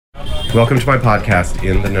Welcome to my podcast,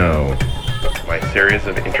 In the Know, my series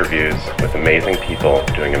of interviews with amazing people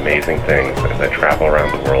doing amazing things as I travel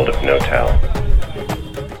around the world of no-tell.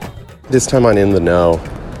 This time on In the Know,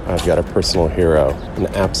 I've got a personal hero, an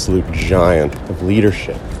absolute giant of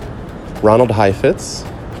leadership. Ronald Heifetz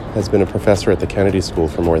has been a professor at the Kennedy School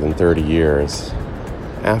for more than 30 years.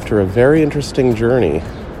 After a very interesting journey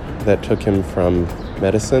that took him from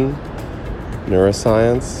medicine,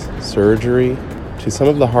 neuroscience, surgery, to some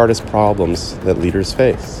of the hardest problems that leaders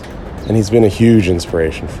face. And he's been a huge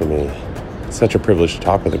inspiration for me. It's such a privilege to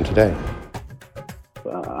talk with him today.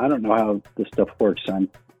 I don't know how this stuff works. I'm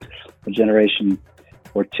a generation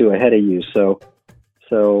or two ahead of you. So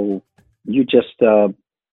you just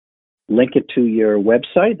link it to your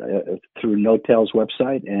website through No-Tell's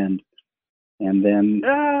website, and then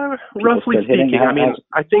roughly speaking,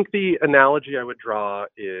 I think the analogy I would draw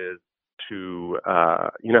is to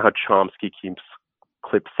you know how Chomsky keeps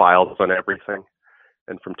clip files on everything,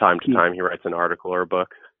 and from time to time he writes an article or a book.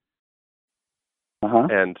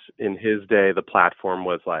 And in his day, the platform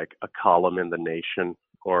was like a column in The Nation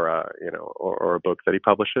or a book that he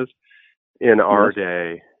publishes. In our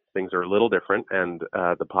day, things are a little different, and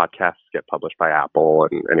the podcasts get published by Apple,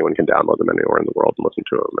 and anyone can download them anywhere in the world and listen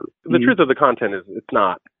to them. And the truth of the content is it's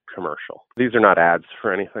not commercial. These are not ads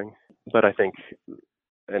for anything. But I think,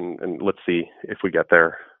 and let's see if we get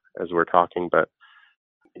there as we're talking, but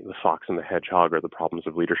the fox and the hedgehog, or the problems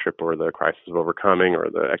of leadership, or the crisis of overcoming, or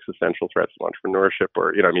the existential threats of entrepreneurship,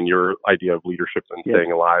 or, your idea of leadership and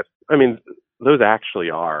staying alive. Those actually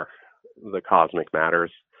are the cosmic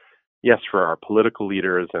matters. Yes, for our political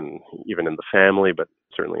leaders and even in the family, but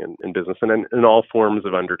certainly in business and in all forms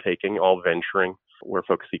of undertaking, all venturing, where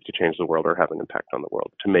folks seek to change the world or have an impact on the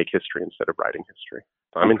world, to make history instead of writing history.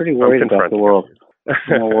 I'm pretty worried about the world.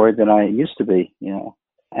 More worried than I used to be,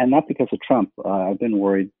 And not because of Trump. I've been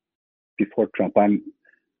worried before Trump. I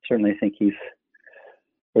certainly think he's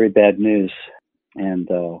very bad news and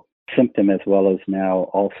symptom, as well as now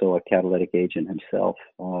also a catalytic agent himself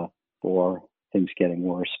for things getting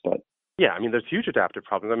worse. But there's huge adaptive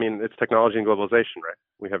problems. It's technology and globalization, right?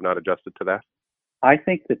 We have not adjusted to that. I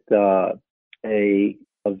think that a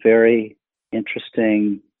very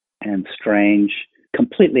interesting and strange,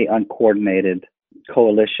 completely uncoordinated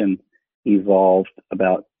coalition evolved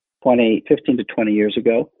about 15 to 20 years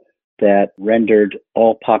ago that rendered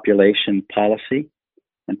all population policy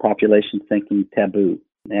and population thinking taboo.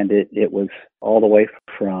 And it was all the way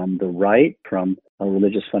from the right, from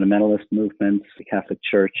religious fundamentalist movements, the Catholic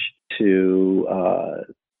Church, to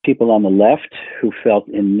people on the left who felt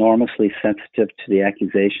enormously sensitive to the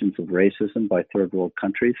accusations of racism by third world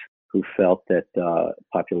countries, who felt that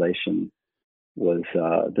population was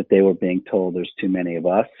that they were being told there's too many of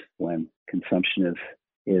us when consumption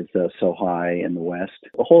is so high in the West.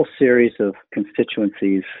 A whole series of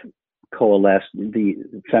constituencies coalesced, the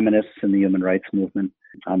feminists and the human rights movement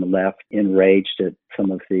on the left, enraged at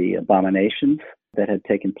some of the abominations that had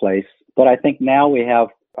taken place. But I think now we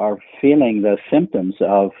are feeling the symptoms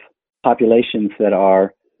of populations that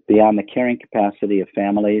are beyond the carrying capacity of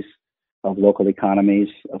families, of local economies,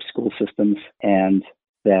 of school systems, and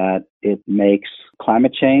that it makes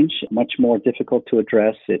climate change much more difficult to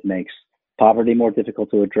address. It makes poverty more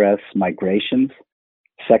difficult to address, migrations,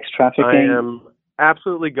 sex trafficking. I am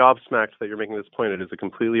absolutely gobsmacked that you're making this point. It is a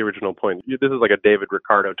completely original point. This is like a David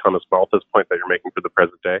Ricardo, Thomas Malthus point that you're making for the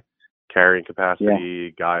present day. Carrying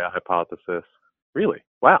capacity, Gaia hypothesis. Really?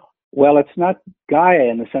 Wow. Well, it's not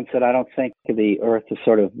Gaia in the sense that I don't think the Earth is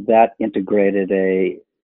sort of that integrated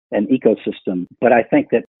an ecosystem. But I think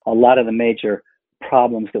that a lot of the major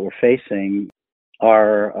problems that we're facing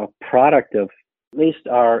are a product of, at least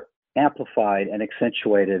are amplified and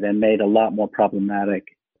accentuated and made a lot more problematic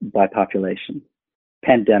by population.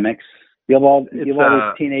 Pandemics. You have all these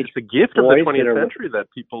teenage It's a gift of boys the 20th century that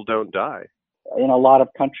people don't die. In a lot of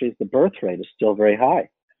countries, the birth rate is still very high.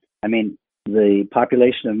 The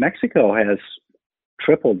population of Mexico has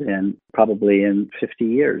tripled probably in 50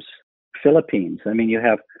 years. Philippines. You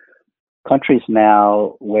have countries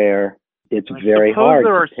now where it's very hard.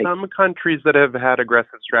 There are some countries that have had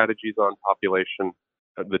aggressive strategies on population.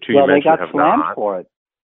 The two you mentioned have not. Well,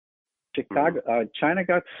 they got slammed for it. China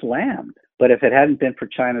got slammed. But if it hadn't been for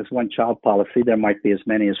China's one-child policy, there might be as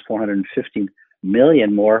many as 450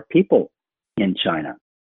 million more people in China.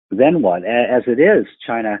 Then what? As it is,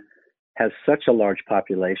 China has such a large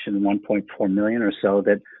population, 1.4 million or so,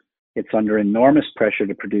 that it's under enormous pressure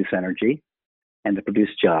to produce energy and to produce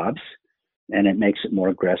jobs, and it makes it more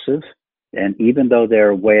aggressive. And even though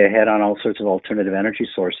they're way ahead on all sorts of alternative energy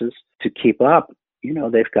sources, to keep up,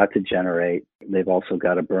 they've got to generate. They've also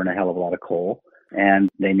got to burn a hell of a lot of coal. and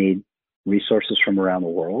they need resources from around the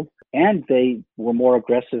world. And they were more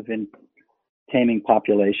aggressive in taming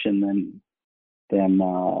population than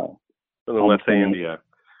let's say India.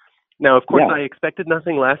 Now, of course, I expected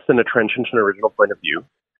nothing less than a trenchant and original point of view.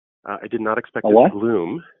 I did not expect this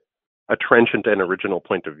gloom. A trenchant and original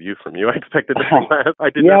point of view from you. I expected nothing less. I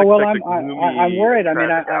did not expect I'm worried. I mean,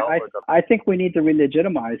 I think we need to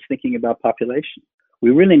relegitimize thinking about population. We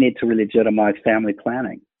really need to relegitimize family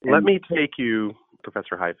planning. Let me take you,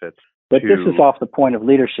 Professor Heifetz. But this is off the point of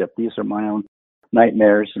leadership. These are my own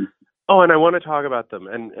nightmares. And I want to talk about them.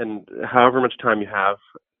 And however much time you have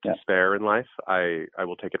to spare in life, I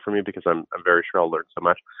will take it from you because I'm very sure I'll learn so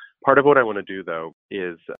much. Part of what I want to do, though,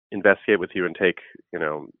 is investigate with you and take,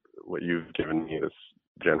 what you've given me this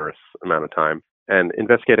generous amount of time and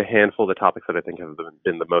investigate a handful of the topics that I think have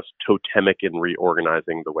been the most totemic in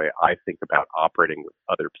reorganizing the way I think about operating with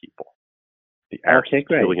other people. The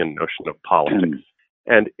Aristotelian notion of politics.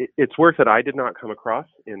 And it's work that I did not come across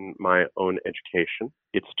in my own education.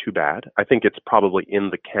 It's too bad. I think it's probably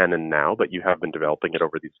in the canon now, but you have been developing it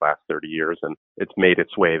over these last 30 years, and it's made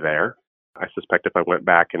its way there. I suspect if I went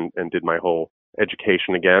back and did my whole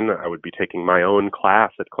education again, I would be taking my own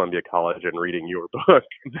class at Columbia College and reading your book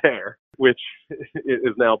there, which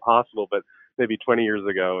is now possible, but maybe 20 years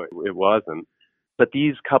ago it wasn't. But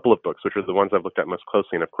these couple of books, which are the ones I've looked at most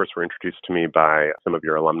closely, and of course were introduced to me by some of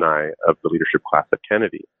your alumni of the leadership class at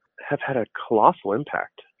Kennedy, have had a colossal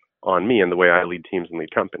impact on me and the way I lead teams and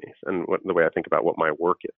lead companies and the way I think about what my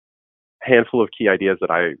work is. A handful of key ideas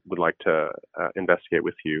that I would like to investigate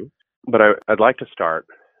with you. But I'd like to start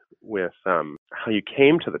with how you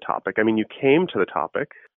came to the topic. I mean, you came to the topic,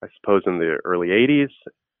 I suppose, in the early 80s,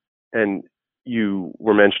 and you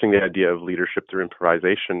were mentioning the idea of leadership through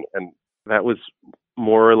improvisation, and that was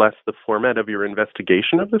more or less the format of your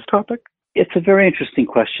investigation of this topic? It's a very interesting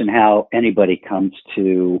question how anybody comes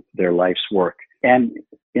to their life's work. And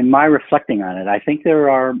in my reflecting on it, I think there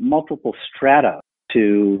are multiple strata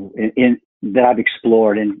that I've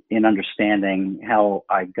explored in understanding how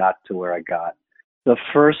I got to where I got. The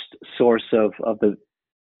first source of the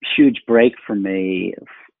huge break for me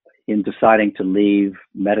in deciding to leave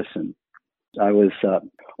medicine, I was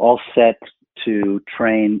all set to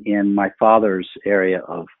train in my father's area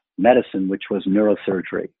of medicine, which was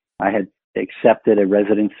neurosurgery. I had accepted a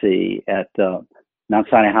residency at Mount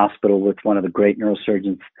Sinai Hospital with one of the great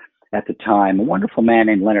neurosurgeons at the time, a wonderful man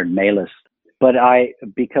named Leonard Malis. But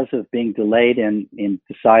because of being delayed in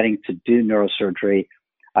deciding to do neurosurgery,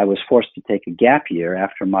 I was forced to take a gap year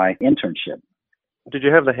after my internship. Did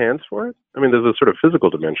you have the hands for it? I mean, there's a sort of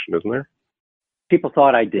physical dimension, isn't there? People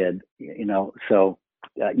thought I did, so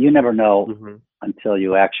you never know until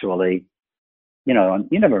you actually, you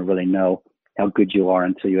never really know how good you are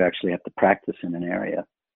until you actually have to practice in an area.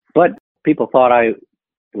 But people thought I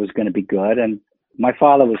was going to be good. And my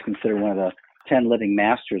father was considered one of the 10 living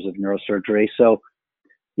masters of neurosurgery. So,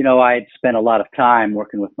 I had spent a lot of time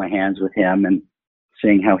working with my hands with him and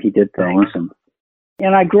seeing how he did things.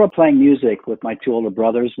 And I grew up playing music with my two older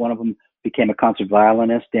brothers. One of them became a concert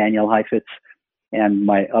violinist, Daniel Heifetz, and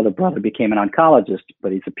my other brother became an oncologist,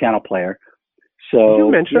 but he's a piano player. So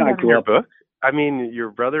you mentioned in your book. I mean,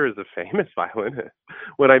 your brother is a famous violinist.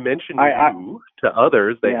 When I mention you to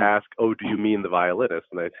others, they ask, "Oh, do you mean the violinist?"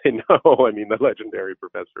 And I say, "No, I mean the legendary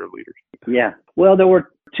professor of leadership." Yeah. Well, there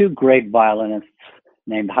were two great violinists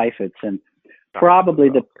named Heifetz, and probably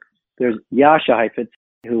there's Jascha Heifetz,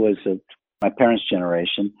 who was my parents'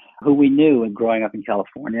 generation, who we knew growing up in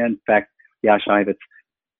California. In fact, Jascha Heifetz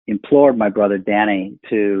implored my brother Danny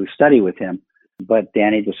to study with him, but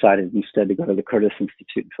Danny decided instead to go to the Curtis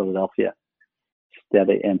Institute in Philadelphia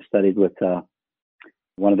and studied with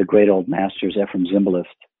one of the great old masters, Ephraim Zimbalist,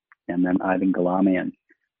 and then Ivan Galamian.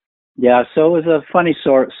 Yeah, so it was a funny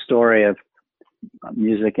story of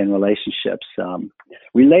music and relationships.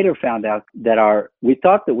 We later found out that we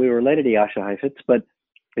thought that we were related to Jascha Heifetz, but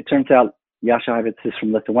it turns out Jascha Heifetz is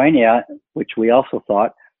from Lithuania, which we also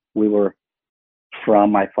thought we were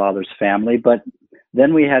from my father's family. But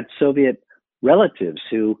then we had Soviet relatives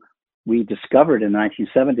who we discovered in the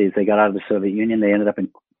 1970s. They got out of the Soviet Union. They ended up in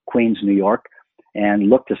Queens, New York, and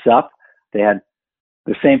looked us up. They had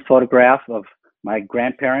the same photograph of my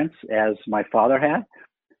grandparents as my father had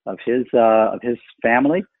of his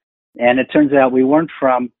family. And it turns out we weren't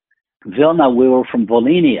from Vilna, we were from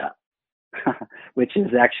Volhynia, which is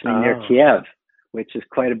actually near Kiev, which is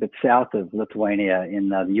quite a bit south of Lithuania in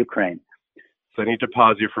the Ukraine. So I need to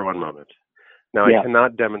pause you for one moment. Now, I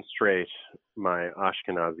cannot demonstrate my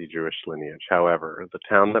Ashkenazi Jewish lineage. However, the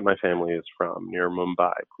town that my family is from, near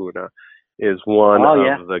Mumbai, Pune, is one Oh,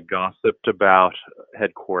 yeah. of the gossiped about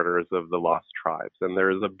headquarters of the Lost Tribes. And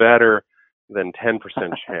there is a better than 10%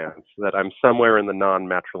 chance that I'm somewhere in the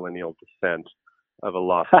non-matrilineal descent of a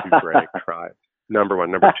lost Hebraic tribe. Number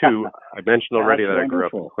one. Number two, I mentioned already that I grew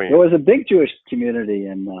up in Queens. There was a big Jewish community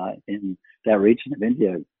in that region of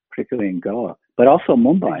India, particularly in Goa, but also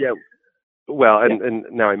Mumbai. Yeah. Well, and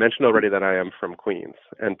now I mentioned already that I am from Queens,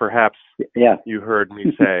 and perhaps you heard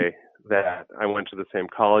me say that I went to the same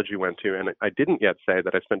college you went to, and I didn't yet say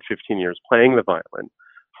that I spent 15 years playing the violin,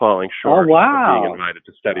 falling short of being invited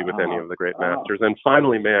to study with any of the great masters. And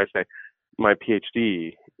finally, may I say, my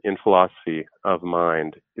PhD in philosophy of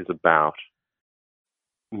mind is about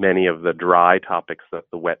many of the dry topics that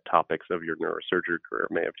the wet topics of your neurosurgery career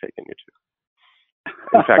may have taken you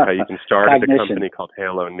to. In fact, I even started a company called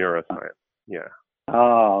Halo Neuroscience. Yeah.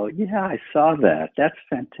 Oh, yeah, I saw that. That's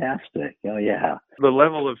fantastic. Oh, yeah. The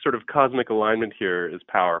level of sort of cosmic alignment here is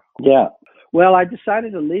powerful. Yeah. Well, I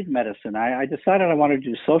decided to leave medicine. I decided I wanted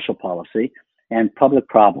to do social policy and public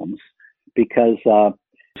problems because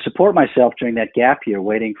support myself during that gap year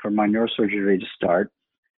waiting for my neurosurgery to start.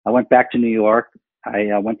 I went back to New York.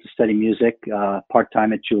 I went to study music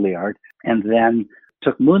part-time at Juilliard and then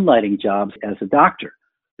took moonlighting jobs as a doctor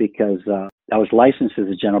because I was licensed as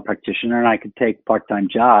a general practitioner and I could take part-time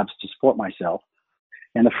jobs to support myself.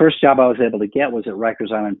 And the first job I was able to get was at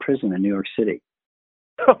Rikers Island Prison in New York City.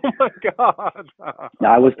 Oh, my God.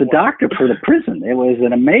 Now, I was the doctor for the prison. It was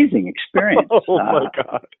an amazing experience. Oh, my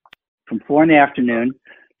God. From 4 p.m.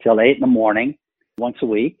 till 8 a.m, once a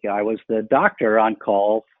week, I was the doctor on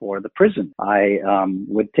call for the prison. I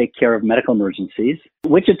would take care of medical emergencies,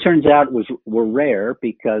 which it turns out were rare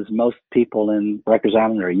because most people in Rikers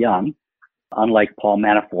Island are young. Unlike Paul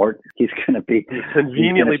Manafort, he's going to be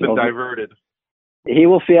conveniently but diverted. He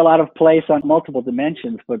will feel out of place on multiple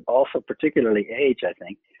dimensions, but also particularly age, I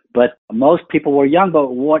think. But most people were young,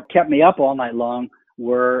 but what kept me up all night long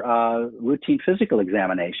were routine physical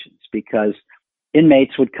examinations because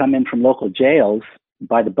inmates would come in from local jails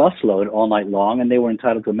by the busload all night long, and they were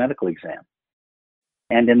entitled to a medical exam.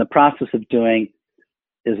 And in the process of doing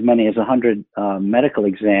as many as 100 medical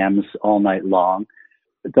exams all night long,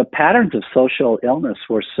 the patterns of social illness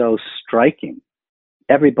were so striking.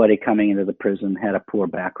 Everybody coming into the prison had a poor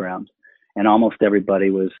background, and almost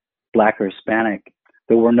everybody was Black or Hispanic.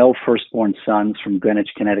 There were no firstborn sons from Greenwich,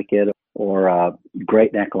 Connecticut, or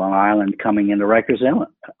Great Neck, Long Island coming into Rikers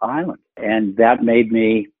Island. And that made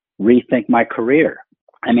me rethink my career.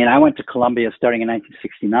 I mean, I went to Columbia starting in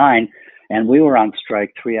 1969, and we were on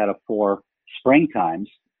strike 3 out of 4 spring times,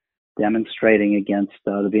 demonstrating against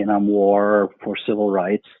the Vietnam War for civil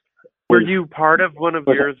rights. Were you part of one of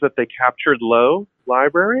the years that they captured Low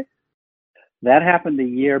Library? That happened the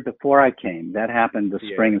year before I came. That happened the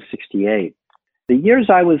spring of 68. The years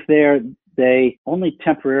I was there, they only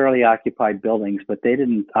temporarily occupied buildings, but they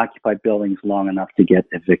didn't occupy buildings long enough to get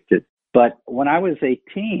evicted. But when I was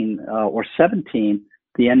 18 or 17,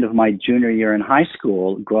 the end of my junior year in high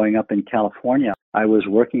school, growing up in California, I was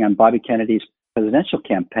working on Bobby Kennedy's presidential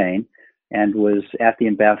campaign and was at the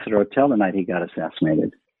Ambassador Hotel the night he got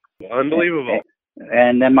assassinated. Unbelievable.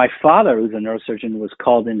 And then my father, who's a neurosurgeon, was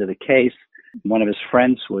called into the case. One of his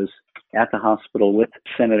friends was at the hospital with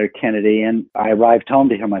Senator Kennedy, and I arrived home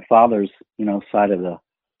to hear my father's, side of the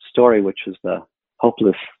story, which was the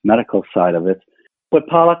hopeless medical side of it. But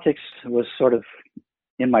politics was sort of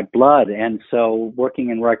in my blood, and so working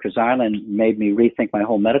in Rikers Island made me rethink my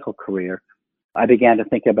whole medical career. I began to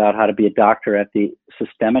think about how to be a doctor at the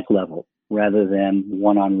systemic level rather than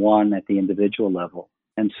one-on-one at the individual level.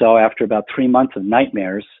 And so after about 3 months of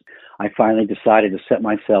nightmares, I finally decided to set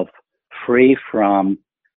myself free from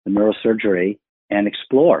the neurosurgery and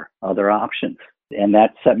explore other options. And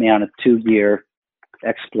that set me on a 2-year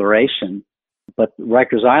exploration. But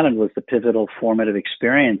Rikers Island was the pivotal formative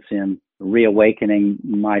experience in reawakening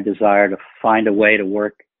my desire to find a way to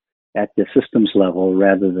work at the systems level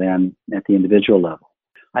rather than at the individual level.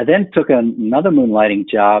 I then took another moonlighting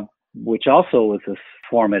job, which also was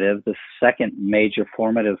the second major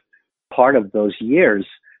formative part of those years.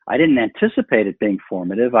 I didn't anticipate it being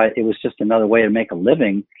formative. It was just another way to make a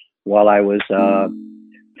living while I was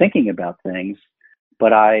thinking about things.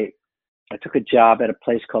 But I took a job at a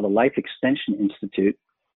place called the Life Extension Institute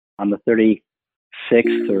on the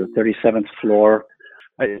 36th or 37th floor.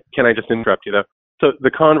 Can I just interrupt you, though? So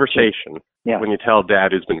the conversation, when you tell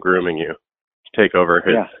Dad who's been grooming you to take over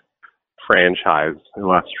his franchise,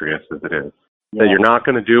 illustrious as it is, that you're not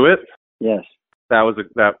going to do it? Yes.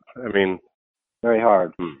 Very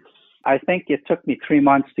hard. I think it took me 3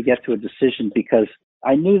 months to get to a decision because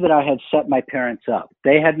I knew that I had set my parents up.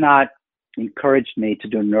 They had not encouraged me to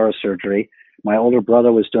do neurosurgery. My older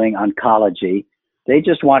brother was doing oncology. They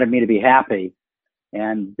just wanted me to be happy.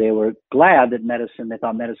 And they were glad that they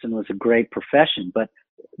thought medicine was a great profession, but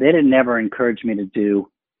they didn't ever encourage me to do,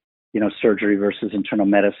 surgery versus internal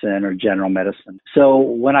medicine or general medicine. So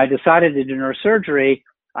when I decided to do neurosurgery,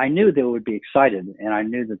 I knew they would be excited, and I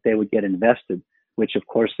knew that they would get invested, which of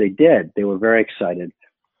course they did. They were very excited.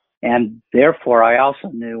 And therefore, I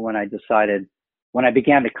also knew when I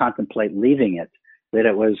began to contemplate leaving it,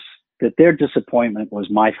 that their disappointment was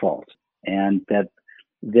my fault, and that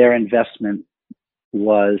their investment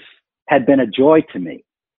had been a joy to me.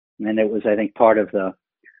 And it was, I think, part of the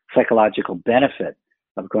psychological benefit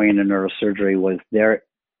of going into neurosurgery was their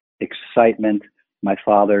excitement, my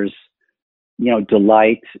father's,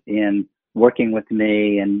 delight in working with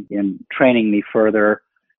me and in training me further,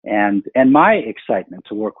 and my excitement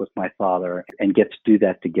to work with my father and get to do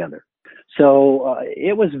that together. So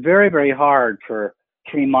it was very, very hard for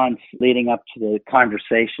 3 months leading up to the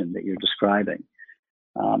conversation that you're describing.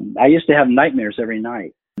 I used to have nightmares every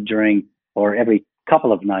night or every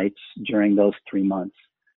couple of nights during those 3 months.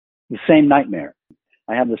 The same nightmare.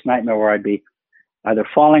 I had this nightmare where I'd be either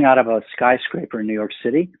falling out of a skyscraper in New York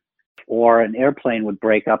City, or an airplane would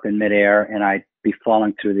break up in midair and I'd be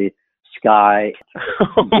falling through the sky.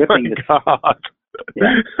 Oh my God.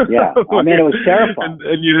 Yeah. I mean, it was terrifying.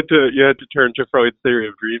 And you had to turn to Freud's theory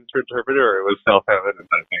of dreams to interpret it, or it was self-evident,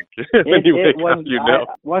 I think. When you wake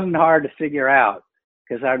up, It wasn't hard to figure out,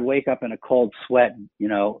 because I'd wake up in a cold sweat,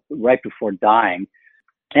 right before dying.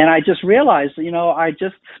 And I just realized, I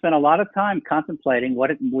just spent a lot of time contemplating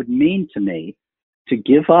what it would mean to me to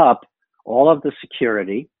give up all of the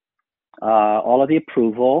security, all of the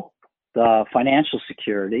approval, the financial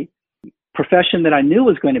security, profession that I knew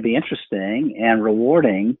was going to be interesting and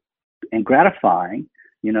rewarding and gratifying,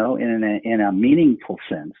 in a meaningful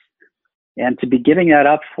sense. And to be giving that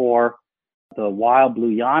up for the wild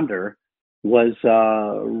blue yonder was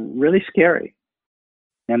really scary.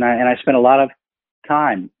 And I spent a lot of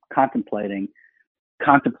time contemplating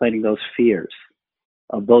those fears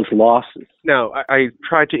of those losses. Now, I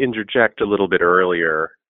tried to interject a little bit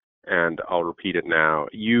earlier, and I'll repeat it now.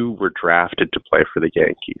 You were drafted to play for the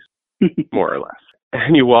Yankees, more or less.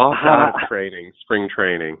 And you walked out of spring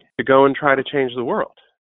training, to go and try to change the world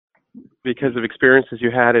because of experiences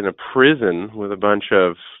you had in a prison with a bunch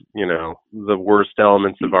of, the worst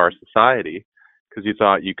elements of our society, because you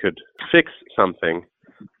thought you could fix something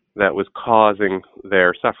that was causing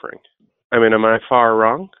their suffering. I mean, am I far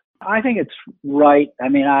wrong? I think it's right. I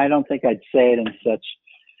mean, I don't think I'd say it in such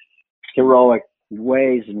heroic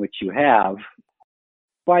ways in which you have.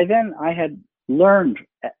 By then, I had learned,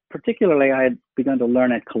 particularly I had begun to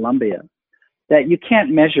learn at Columbia, that you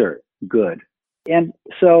can't measure good. And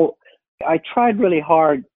so I tried really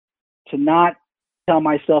hard to not tell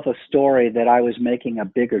myself a story that I was making a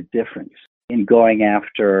bigger difference in going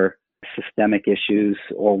after systemic issues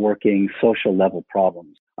or working social level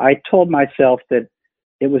problems. I told myself that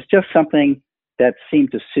it was just something that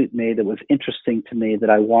seemed to suit me, that was interesting to me, that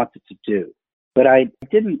I wanted to do. But I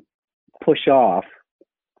didn't push off.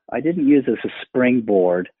 I didn't use as a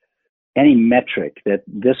springboard any metric that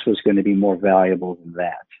this was going to be more valuable than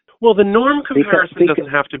that. Well, the norm comparison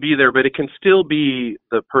doesn't have to be there, but it can still be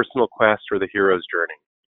the personal quest or the hero's journey.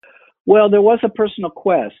 Well, there was a personal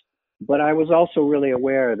quest, but I was also really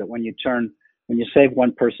aware that when you save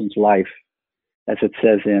one person's life, as it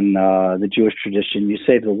says in the Jewish tradition, you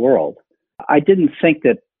save the world. I didn't think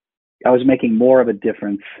that I was making more of a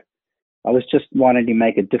difference. I was just wanting to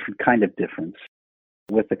make a different kind of difference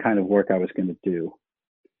with the kind of work I was going to do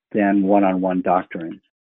than one-on-one doctoring.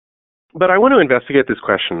 But I want to investigate this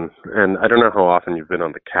question, and I don't know how often you've been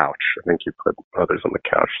on the couch. I think you put others on the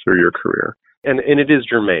couch through your career. And it is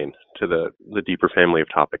germane to the deeper family of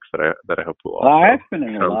topics that I hope we'll also I've been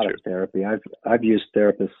in a lot of therapy. I've used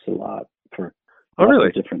therapists a lot for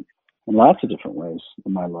in lots of different ways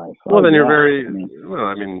in my life. Well, then you're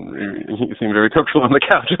you seem very comfortable on the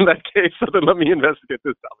couch in that case, so then let me investigate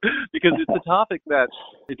this topic. Because it's a topic that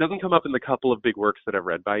it doesn't come up in the couple of big works that I've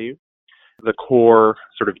read by you. The core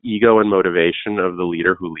sort of ego and motivation of the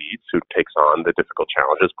leader who leads, who takes on the difficult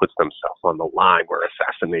challenges, puts themselves on the line where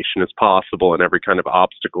assassination is possible and every kind of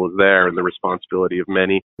obstacle is there and the responsibility of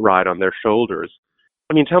many ride on their shoulders.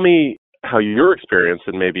 I mean, tell me how your experience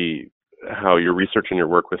and maybe how your research and your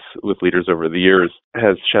work with leaders over the years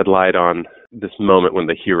has shed light on this moment when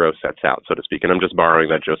the hero sets out, so to speak. And I'm just borrowing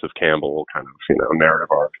that Joseph Campbell kind of, narrative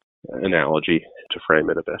arc analogy to frame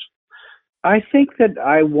it a bit. I think that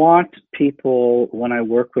I want people, when I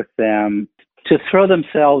work with them, to throw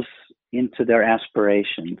themselves into their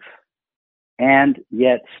aspirations and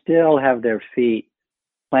yet still have their feet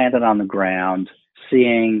planted on the ground,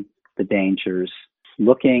 seeing the dangers,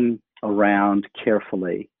 looking around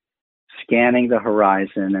carefully, scanning the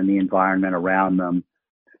horizon and the environment around them.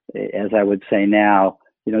 As I would say now,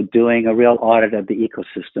 doing a real audit of the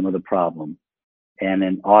ecosystem of the problem and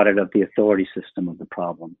an audit of the authority system of the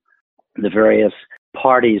problem, the various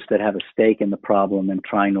parties that have a stake in the problem, and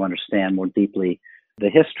trying to understand more deeply the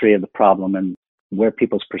history of the problem and where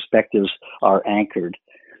people's perspectives are anchored.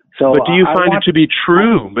 So, but do you find it to be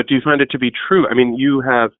true? I mean, you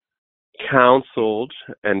have counseled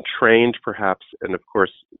and trained, perhaps, and of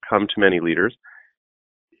course, come to many leaders.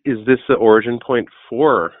 Is this the origin point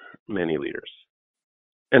for many leaders?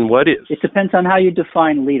 And what is? It depends on how you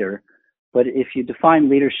define leader. But if you define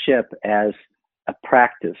leadership as a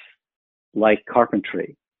practice, like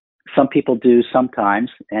carpentry, some people do sometimes,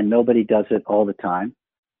 and nobody does it all the time.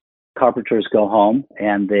 Carpenters go home,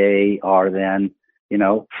 and they are then,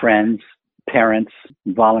 friends, parents,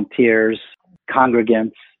 volunteers,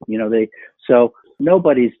 congregants. So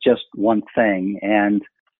nobody's just one thing. And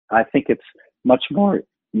I think it's much more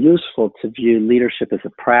useful to view leadership as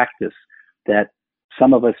a practice that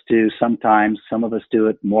some of us do sometimes, some of us do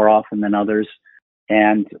it more often than others,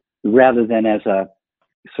 and rather than as a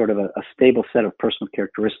sort of a stable set of personal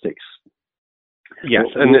characteristics. Yes,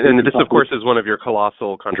 and this, of course, is one of your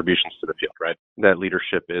colossal contributions to the field, right? That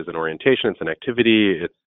leadership is an orientation, it's an activity,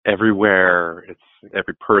 it's everywhere, it's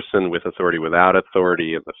every person with authority, without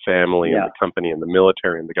authority, in the family, in the company, in the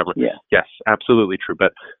military, in the government. Yeah. Yes, absolutely true.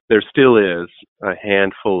 But there still is a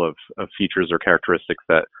handful of features or characteristics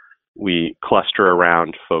that we cluster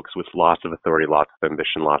around folks with lots of authority, lots of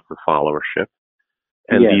ambition, lots of followership.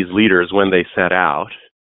 And these leaders, when they set out,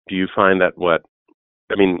 do you find that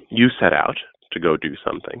you set out to go do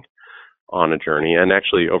something on a journey, and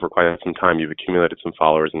actually over quite some time you've accumulated some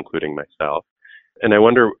followers, including myself. And I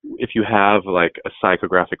wonder if you have like a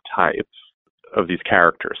psychographic type of these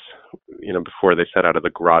characters, before they set out of the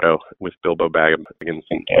grotto with Bilbo Baggins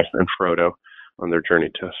and Frodo on their journey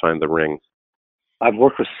to find the ring. I've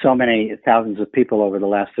worked with so many thousands of people over the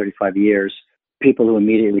last 35 years. People who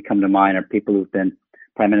immediately come to mind are people who've been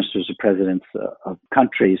prime ministers or presidents of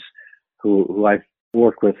countries who I've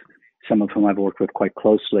worked with, some of whom I've worked with quite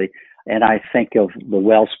closely. And I think of the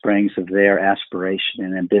well springs of their aspiration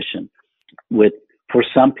and ambition. For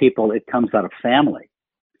some people, it comes out of family.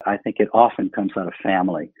 I think it often comes out of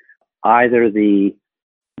family. Either the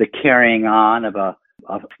carrying on of a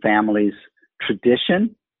family's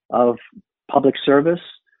tradition of public service,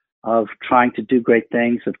 of trying to do great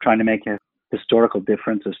things, of trying to make a historical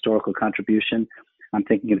difference, historical contribution. I'm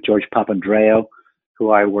thinking of George Papandreou,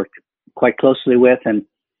 who I worked quite closely with,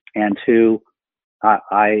 and who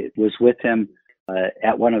I was with him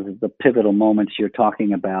at one of the pivotal moments you're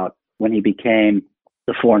talking about, when he became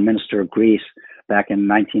the foreign minister of Greece back in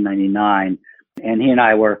 1999. And he and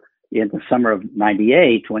I were in the summer of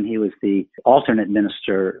 98, when he was the alternate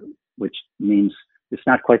minister, which means it's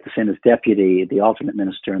not quite the same as deputy, the alternate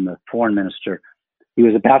minister and the foreign minister. He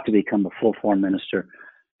was about to become the full foreign minister.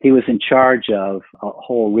 He was in charge of a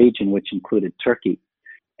whole region, which included Turkey.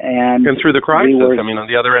 And through the crisis, on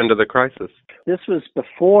the other end of the crisis. This was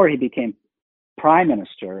before he became prime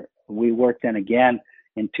minister. We worked then again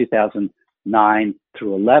in 2009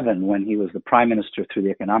 through 11, when he was the prime minister through the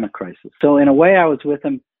economic crisis. So in a way, I was with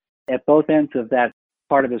him at both ends of that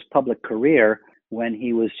part of his public career, when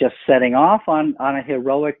he was just setting off on a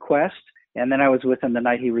heroic quest. And then I was with him the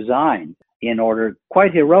night he resigned, in order,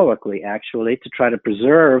 quite heroically actually, to try to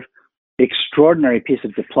preserve the extraordinary piece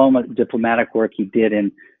of diplomatic work he did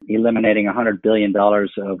in eliminating $100 billion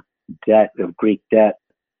of debt, of Greek debt,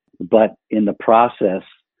 but in the process,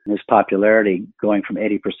 his popularity going from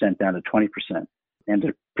 80% down to 20%. And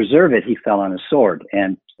to preserve it, he fell on his sword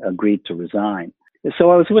and agreed to resign.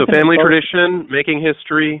 So I was with him. So family tradition, making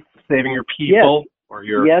history, saving your people, or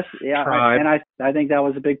your tribe. And I think that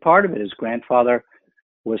was a big part of it. His grandfather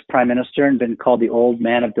was prime minister and been called the old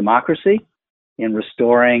man of democracy in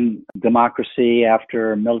restoring democracy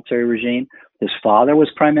after a military regime. His father was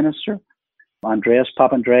prime minister, Andreas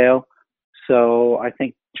Papandreou. So I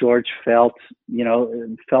think George felt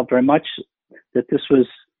very much that this was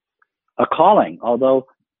a calling, although,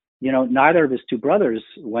 neither of his two brothers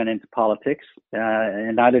went into politics,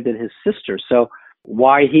 and neither did his sister. So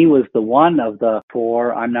why he was the one of the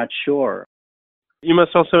four, I'm not sure. You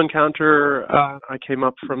must also encounter, I came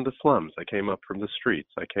up from the slums, I came up from the streets,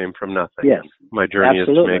 I came from nothing. Yes, my journey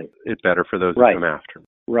absolutely. Is to make it better for those who come after.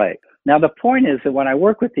 Right. Now, the point is that when I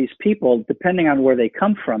work with these people, depending on where they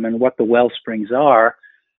come from and what the well springs are,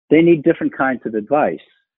 they need different kinds of advice.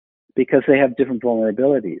 because they have different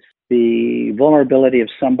vulnerabilities. The vulnerability of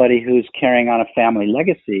somebody who's carrying on a family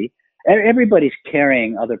legacy, everybody's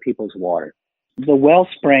carrying other people's water. The well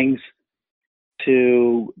springs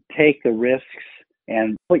to take the risks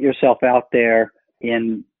and put yourself out there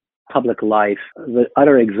in public life, the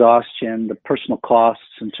utter exhaustion, the personal costs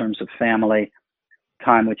in terms of family,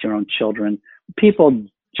 time with your own children. People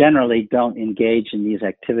generally don't engage in these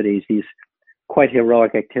activities, these quite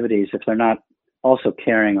heroic activities, if they're not also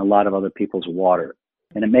carrying a lot of other people's water.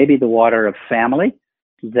 And it may be the water of family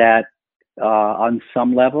that on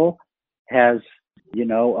some level has,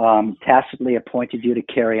 tacitly appointed you to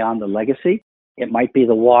carry on the legacy. It might be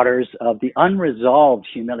the waters of the unresolved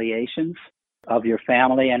humiliations of your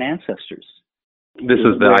family and ancestors. This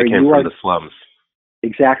is that I came from the slums.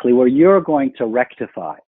 Exactly, where you're going to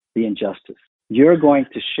rectify the injustice. You're going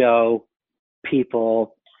to show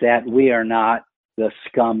people that we are not the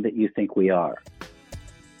scum that you think we are.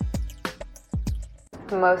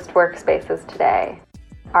 Most workspaces today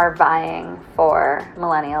are vying for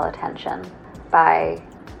millennial attention by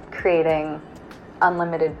creating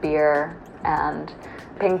unlimited beer and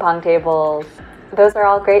ping pong tables. Those are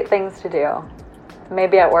all great things to do.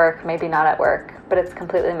 Maybe at work, maybe not at work, but it's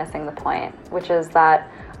completely missing the point, which is that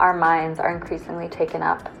our minds are increasingly taken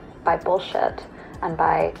up by bullshit and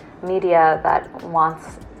by media that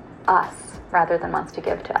wants us rather than wants to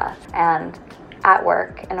give to us. And at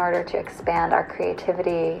work, in order to expand our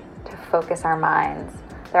creativity, to focus our minds,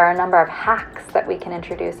 there are a number of hacks that we can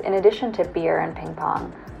introduce in addition to beer and ping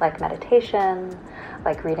pong, like meditation,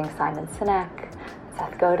 like reading Simon Sinek,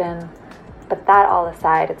 Seth Godin. But that all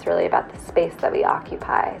aside, it's really about the space that we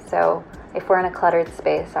occupy. So if we're in a cluttered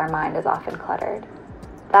space, our mind is often cluttered.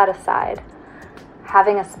 That aside,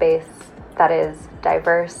 having a space that is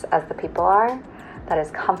diverse as the people are, that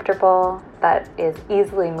is comfortable, that is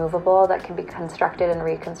easily movable, that can be constructed and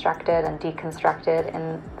reconstructed and deconstructed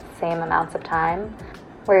in the same amounts of time,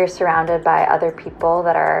 where you're surrounded by other people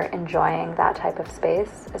that are enjoying that type of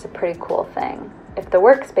space is a pretty cool thing. If the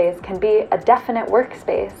workspace can be a definite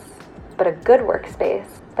workspace, but a good workspace,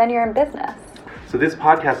 then you're in business. So this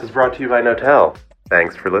podcast is brought to you by Notel.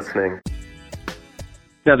 Thanks for listening.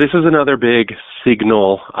 Now, this is another big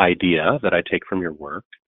signal idea that I take from your work,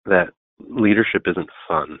 that leadership isn't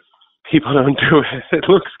fun. People don't do it. It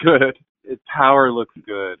looks good. Power looks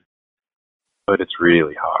good, but it's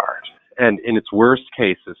really hard. And in its worst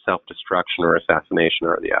cases, self-destruction or assassination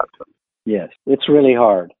are the outcome. Yes, it's really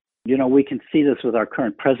hard. We can see this with our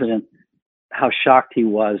current president, how shocked he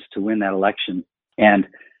was to win that election. And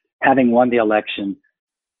having won the election,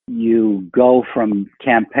 you go from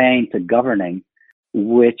campaign to governing,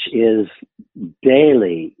 which is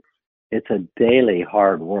daily. It's a daily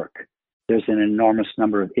hard work. There's an enormous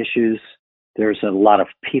number of issues. There's a lot of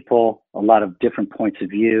people, a lot of different points of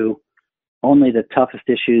view. Only the toughest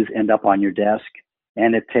issues end up on your desk.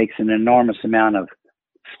 And it takes an enormous amount of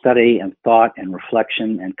study and thought and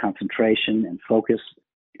reflection and concentration and focus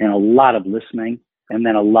and a lot of listening, and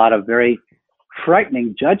then a lot of very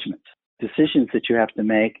frightening judgments, decisions that you have to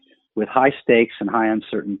make with high stakes and high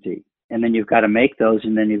uncertainty. And then you've got to make those,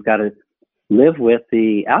 and then you've got to live with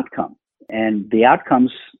the outcome. And the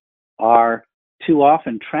outcomes are too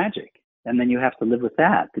often tragic. And then you have to live with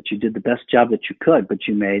that you did the best job that you could, but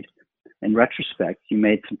you made, in retrospect, you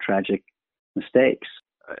made some tragic mistakes.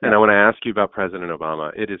 And I want to ask you about President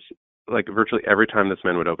Obama. It is like virtually every time this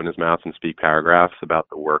man would open his mouth and speak paragraphs about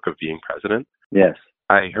the work of being president. Yes.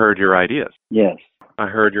 I heard your ideas. Yes. I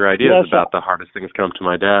heard your ideas about the hardest things come to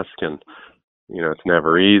my desk, and it's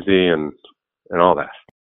never easy and all that.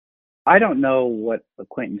 I don't know what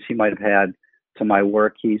acquaintance he might have had to my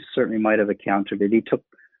work. He certainly might have encountered it. He took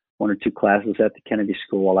one or two classes at the Kennedy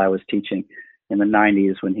School while I was teaching in the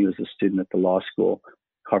 90s when he was a student at the law school,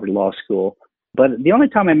 Harvard Law School. But the only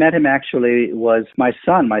time I met him actually was my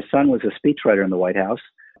son. My son was a speechwriter in the White House,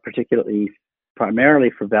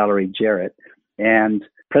 primarily for Valerie Jarrett. And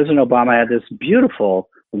President Obama had this beautiful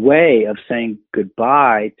way of saying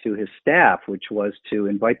goodbye to his staff, which was to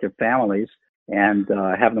invite their families and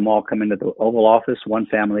have them all come into the Oval Office, one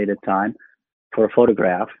family at a time, for a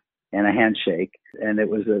photograph and a handshake. And it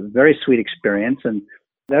was a very sweet experience. And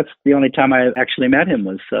that's the only time I actually met him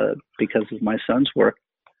was because of my son's work.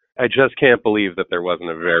 I just can't believe that there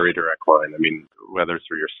wasn't a very direct line. I mean, whether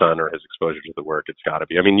through your son or his exposure to the work, it's got to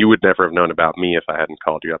be. I mean, you would never have known about me if I hadn't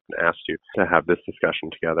called you up and asked you to have this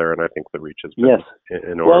discussion together, and I think the reach has been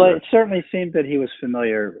enormous. Well, it certainly seemed that he was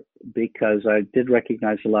familiar because I did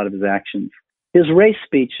recognize a lot of his actions. His race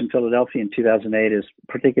speech in Philadelphia in 2008 is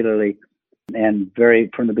particularly and very,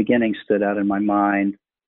 from the beginning, stood out in my mind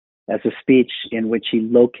as a speech in which he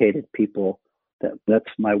located people That's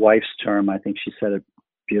my wife's term. I think she said it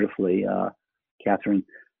beautifully. Catherine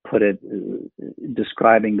put it,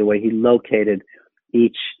 describing the way he located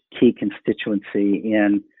each key constituency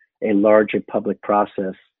in a larger public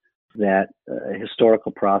process, that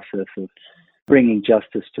historical process of bringing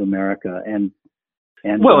justice to America. And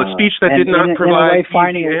a speech that did not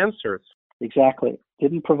provide easy answers. Exactly.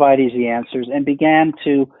 Didn't provide easy answers, and began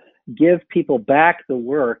to give people back the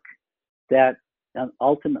work that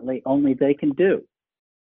ultimately only they can do.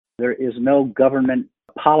 There is no government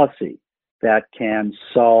policy that can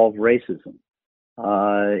solve racism.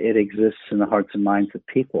 It exists in the hearts and minds of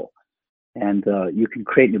people. And you can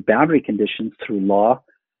create new boundary conditions through law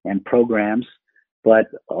and programs, but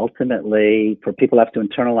ultimately, for people have to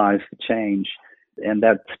internalize the change. And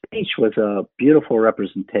that speech was a beautiful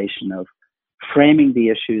representation of framing the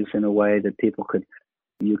issues in a way that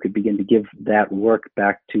you could begin to give that work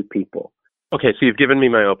back to people. Okay, so you've given me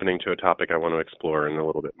my opening to a topic I want to explore in a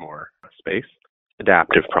little bit more space: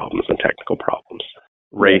 adaptive problems and technical problems.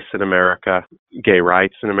 Race in America, gay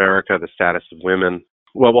rights in America, the status of women.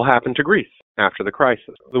 What will happen to Greece after the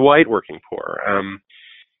crisis? The white working poor,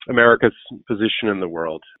 America's position in the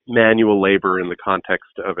world, manual labor in the context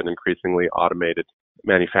of an increasingly automated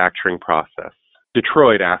manufacturing process,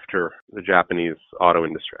 Detroit after the Japanese auto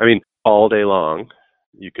industry. I mean, all day long,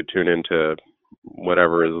 you could tune into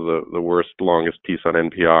whatever is the worst, longest piece on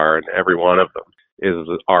NPR, and every one of them is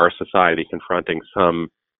our society confronting some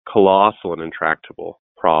colossal and intractable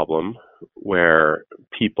problem where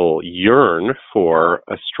people yearn for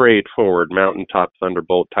a straightforward mountaintop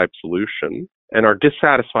thunderbolt type solution and are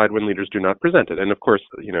dissatisfied when leaders do not present it. And of course,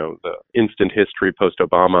 the instant history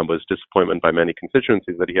post-Obama was disappointment by many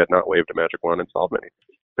constituencies that he had not waved a magic wand and solved many.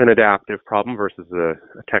 An adaptive problem versus a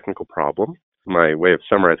technical problem. My way of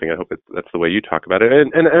summarizing, I hope that's the way you talk about it.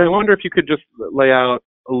 And I wonder if you could just lay out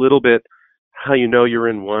a little bit how you know you're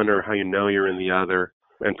in one or how you know you're in the other.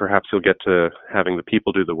 And perhaps you'll get to having the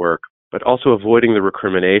people do the work, but also avoiding the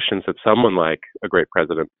recriminations that someone like a great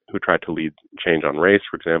president who tried to lead change on race,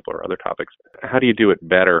 for example, or other topics. How do you do it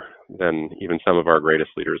better than even some of our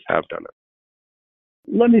greatest leaders have done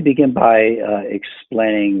it? Let me begin by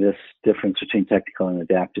explaining this difference between technical and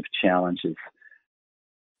adaptive challenges.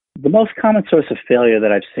 The most common source of failure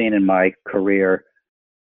that I've seen in my career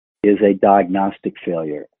is a diagnostic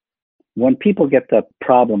failure. When people get the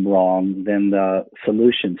problem wrong, then the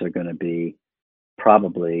solutions are going to be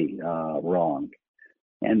probably wrong.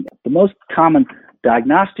 And the most common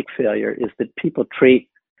diagnostic failure is that people treat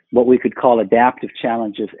what we could call adaptive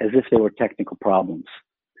challenges as if they were technical problems.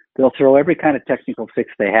 They'll throw every kind of technical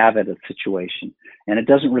fix they have at a situation, and it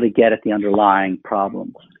doesn't really get at the underlying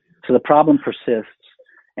problem. So the problem persists,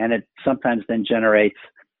 and it sometimes then generates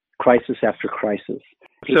crisis after crisis.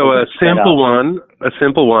 So a simple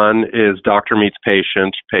one is doctor meets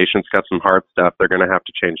patient. Patient's got some heart stuff. They're going to have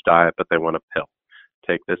to change diet, but they want a pill.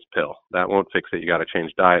 Take this pill. That won't fix it. You got to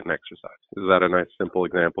change diet and exercise. Is that a nice simple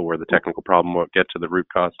example where the technical problem won't get to the root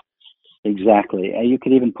cause? Exactly. And you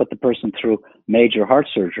could even put the person through major heart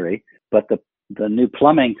surgery, but the new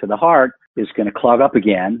plumbing to the heart is going to clog up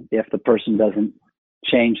again if the person doesn't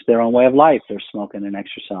change their own way of life. They're smoking and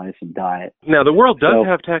exercise and diet. Now, the world does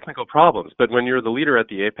have technical problems, but when you're the leader at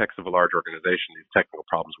the apex of a large organization, these technical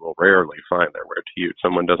problems will rarely find their way to you.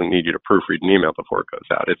 Someone doesn't need you to proofread an email before it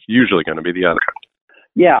goes out. It's usually going to be the other end.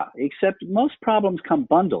 Yeah, except most problems come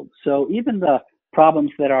bundled. So even the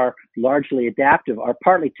problems that are largely adaptive are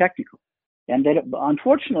partly technical. And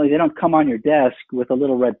unfortunately, they don't come on your desk with a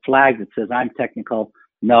little red flag that says, I'm technical,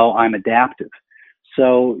 no, I'm adaptive.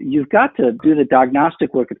 So you've got to do the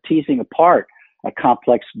diagnostic work of teasing apart a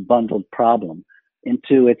complex bundled problem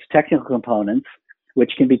into its technical components,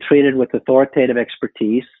 which can be treated with authoritative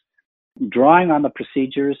expertise, drawing on the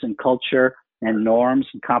procedures and culture and norms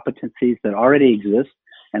and competencies that already exist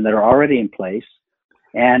and that are already in place.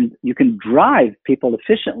 And you can drive people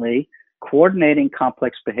efficiently, coordinating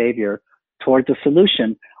complex behavior towards a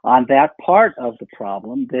solution on that part of the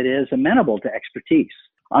problem that is amenable to expertise.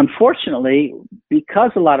 Unfortunately,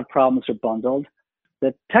 because a lot of problems are bundled,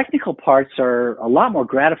 the technical parts are a lot more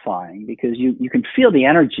gratifying because you can feel the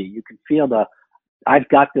energy. You can feel I've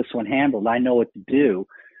got this one handled. I know what to do.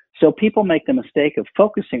 So people make the mistake of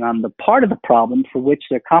focusing on the part of the problem for which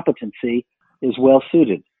their competency is well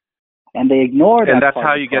suited. And they ignore that. And that's part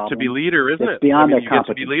how of the you get to be leader, isn't it? Beyond their you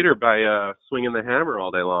competency. get to be leader by swinging the hammer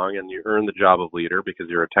all day long, and you earn the job of leader because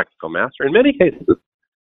you're a technical master in many cases.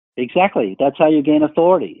 Exactly. That's how you gain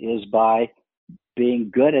authority, is by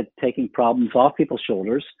being good at taking problems off people's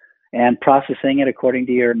shoulders and processing it according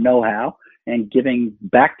to your know-how and giving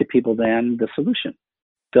back to people then the solution.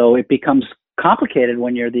 So it becomes complicated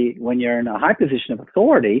when you're in a high position of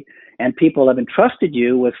authority and people have entrusted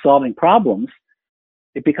you with solving problems.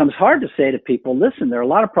 It becomes hard to say to people, listen, there are a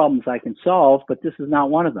lot of problems I can solve, but this is not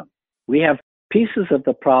one of them. We have pieces of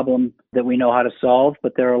the problem that we know how to solve,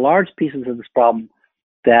 but there are large pieces of this problem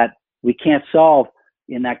that we can't solve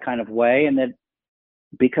in that kind of way. And that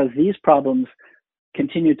because these problems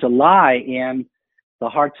continue to lie in the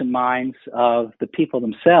hearts and minds of the people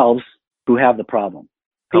themselves who have the problem.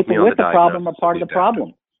 People with the problem are part of the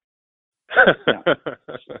problem. Yeah.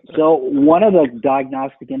 So one of the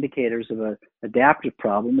diagnostic indicators of an adaptive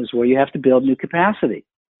problem is where you have to build new capacity.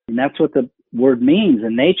 And that's what the word means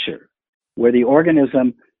in nature, where the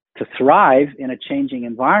organism, to thrive in a changing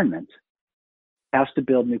environment, has to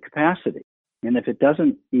build new capacity. And if it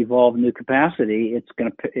doesn't evolve new capacity, it's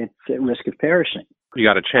at risk of perishing. You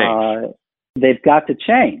got to change. They've got to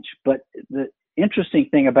change. But the interesting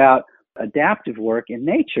thing about adaptive work in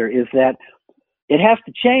nature is that it has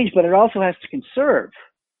to change, but it also has to conserve.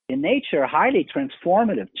 In nature, highly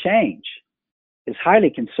transformative change is highly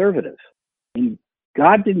conservative. And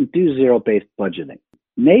God didn't do zero-based budgeting.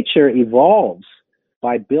 Nature evolves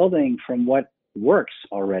by building from what works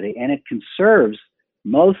already, and it conserves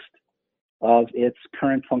most of its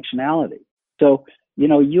current functionality. So,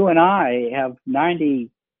 you and I have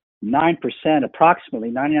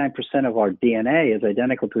approximately 99% of our DNA is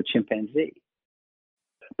identical to a chimpanzee.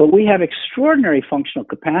 But we have extraordinary functional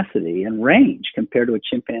capacity and range compared to a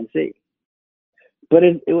chimpanzee. But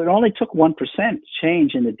it only took 1%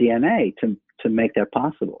 change in the DNA to make that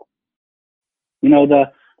possible.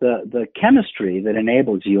 The chemistry that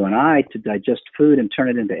enables you and I to digest food and turn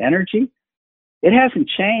it into energy, it hasn't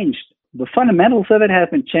changed. The fundamentals of it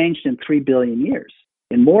haven't changed in 3 billion years,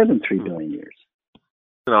 in more than 3 billion years.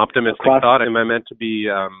 An optimistic thought. Am I meant to be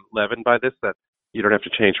leavened by this, that you don't have to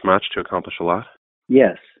change much to accomplish a lot?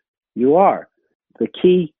 Yes, you are. The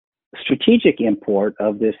key strategic import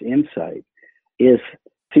of this insight is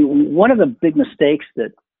one of the big mistakes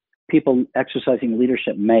that people exercising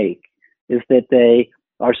leadership make is that they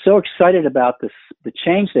are so excited about the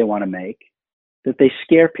change they want to make that they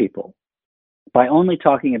scare people by only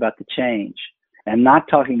talking about the change and not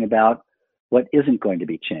talking about what isn't going to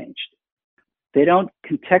be changed. They don't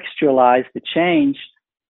contextualize the change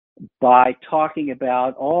by talking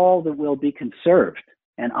about all that will be conserved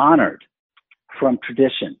and honored from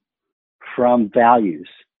tradition, from values,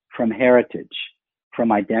 from heritage,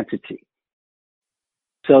 from identity.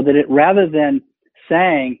 So that rather than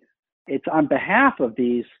saying it's on behalf of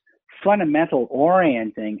these fundamental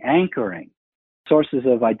orienting, anchoring sources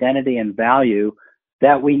of identity and value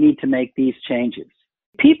that we need to make these changes.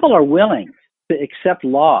 People are willing to accept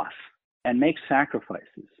loss and make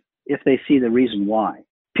sacrifices if they see the reason why.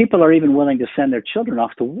 People are even willing to send their children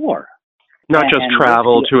off to war. Not just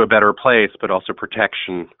travel to a better place, but also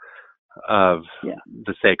protection of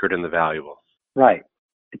the sacred and the valuable. Right.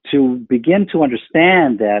 To begin to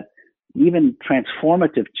understand that even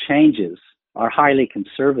transformative changes are highly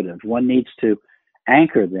conservative, one needs to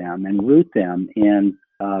anchor them and root them in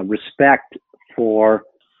respect for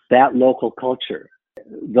that local culture,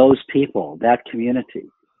 those people, that community.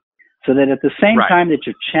 So that at the same time that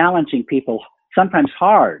you're challenging people, sometimes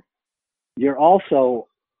hard, you're also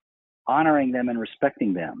honoring them and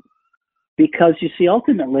respecting them. Because you see,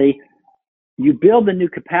 ultimately, you build the new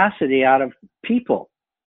capacity out of people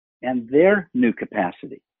and their new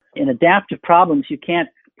capacity. In adaptive problems, you can't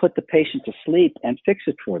put the patient to sleep and fix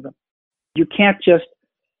it for them. You can't just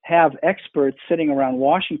have experts sitting around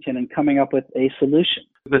Washington and coming up with a solution.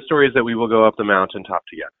 The story is that we will go up the mountaintop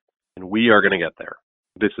together, and we are going to get there.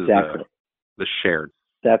 This is the shared.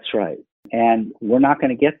 That's right. And we're not going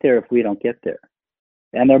to get there if we don't get there.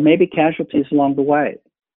 And there may be casualties along the way.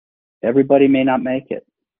 Everybody may not make it.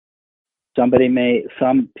 Some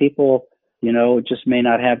people, just may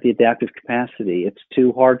not have the adaptive capacity. It's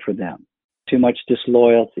too hard for them. Too much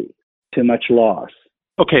disloyalty, too much loss.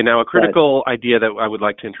 Okay, now a critical idea that I would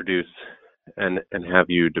like to introduce and have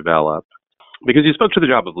you develop, because you spoke to the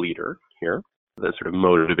job of leader here, the sort of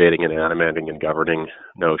motivating and animating and governing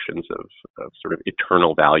notions of sort of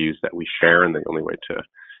eternal values that we share, and the only way to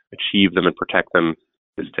achieve them and protect them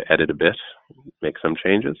is to edit a bit, make some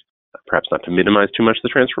changes. Perhaps not to minimize too much the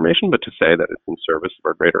transformation, but to say that it's in service of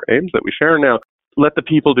our greater aims that we share. Now, let the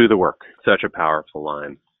people do the work. Such a powerful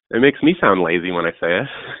line. It makes me sound lazy when I say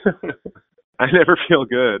it. I never feel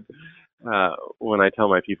good when I tell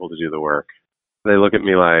my people to do the work. They look at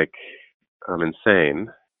me like I'm insane.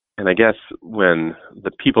 And I guess when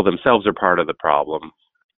the people themselves are part of the problem,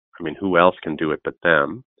 I mean, who else can do it but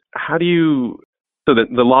them? How do you? So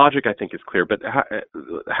the logic, I think, is clear. But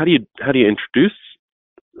how do you introduce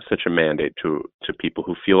such a mandate to people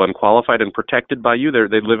who feel unqualified and protected by you.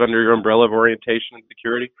 They live under your umbrella of orientation and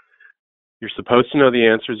security. You're supposed to know the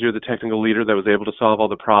answers. You're the technical leader that was able to solve all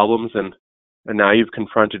the problems, and now you've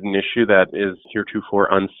confronted an issue that is heretofore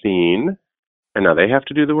unseen, and now they have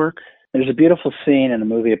to do the work. There's a beautiful scene in the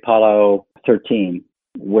movie Apollo 13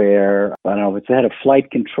 where, I don't know, it's the head of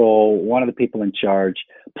flight control, one of the people in charge,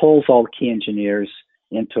 pulls all the key engineers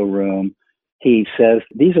into a room. He says,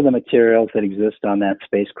 these are the materials that exist on that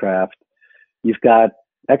spacecraft. You've got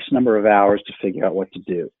X number of hours to figure out what to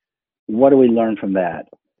do. What do we learn from that?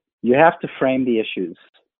 You have to frame the issues.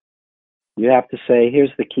 You have to say,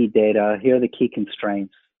 here's the key data, here are the key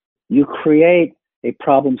constraints. You create a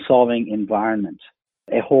problem-solving environment,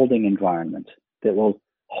 a holding environment that will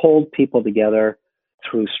hold people together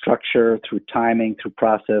through structure, through timing, through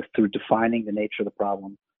process, through defining the nature of the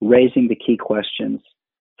problem, raising the key questions,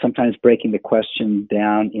 sometimes breaking the question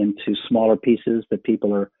down into smaller pieces that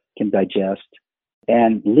people can digest,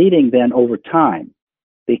 and leading then over time,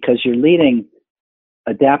 because you're leading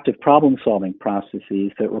adaptive problem-solving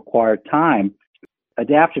processes that require time.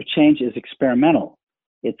 Adaptive change is experimental.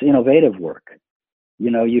 It's innovative work.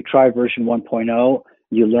 You try version 1.0,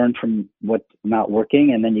 you learn from what's not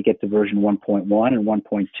working, and then you get to version 1.1 and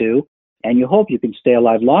 1.2, and you hope you can stay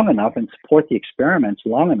alive long enough and support the experiments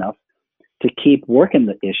long enough to keep working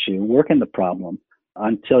the issue, working the problem,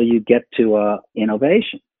 until you get to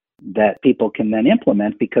innovation that people can then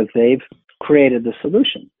implement because they've created the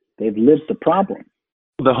solution. They've lived the problem.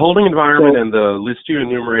 The holding environment and the list you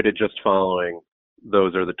enumerated just following,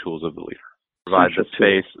 those are the tools of the leader. Provide the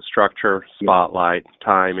space, structure, spotlight,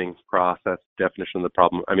 timing, process, definition of the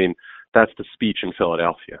problem. I mean, that's the speech in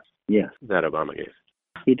Philadelphia that Obama gave.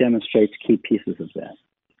 He demonstrates key pieces of that.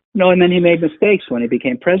 And then he made mistakes when he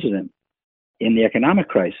became president in the economic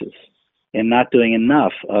crisis and not doing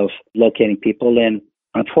enough of locating people. And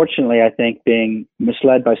unfortunately, I think being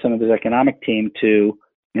misled by some of his economic team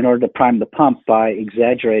in order to prime the pump by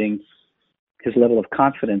exaggerating his level of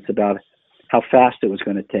confidence about how fast it was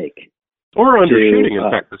going to take. Or undershooting, in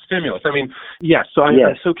fact, the stimulus. I mean, yes. So I'm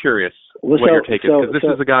so curious what your take is, because this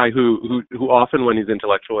is a guy who often, when he's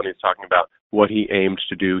intellectual and he's talking about what he aimed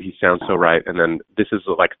to do, he sounds so right. And then this is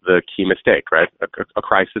like the key mistake, right? A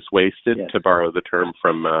crisis wasted, to borrow the term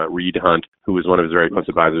from Reed Hunt, who was one of his very close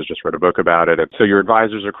advisors, just wrote a book about it. And so your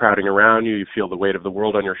advisors are crowding around you. You feel the weight of the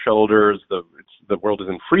world on your shoulders. The world is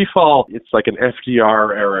in free fall. It's like an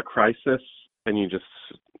FDR era crisis, and you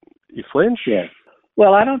flinch. Yeah.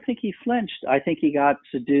 Well, I don't think he flinched. I think he got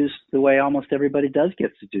seduced the way almost everybody does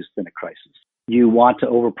get seduced in a crisis. You want to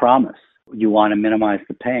overpromise. You want to minimize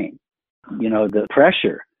the pain. The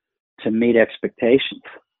pressure to meet expectations,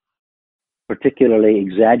 particularly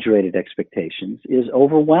exaggerated expectations, is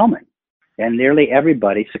overwhelming. And nearly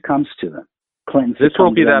everybody succumbs to them. This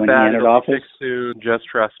won't be that bad. It'll be fixed soon. Just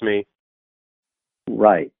trust me.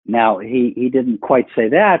 Right. Now, he didn't quite say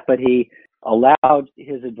that, but he allowed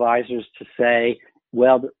his advisors to say,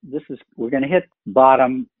 well, we're going to hit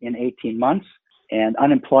bottom in 18 months, and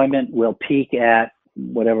unemployment will peak at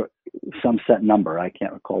whatever, some set number. I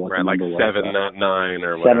can't recall what the number was. Right, like 7, not 9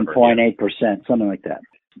 or whatever. 7.8%, something like that.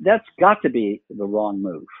 That's got to be the wrong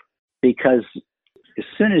move, because as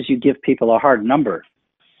soon as you give people a hard number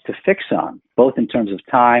to fix on, both in terms of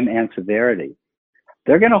time and severity,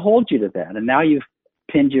 they're going to hold you to that. And now you've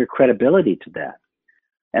pinned your credibility to that.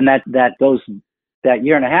 And that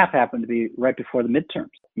year and a half happened to be right before the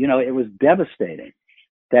midterms. It was devastating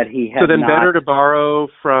that he had. So then, better to borrow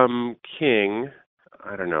from King.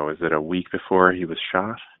 I don't know. Is it a week before he was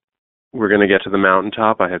shot? We're going to get to the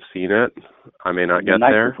mountaintop. I have seen it. I may not get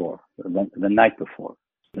there. The night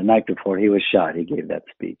before he was shot, he gave that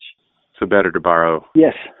speech. So better to borrow.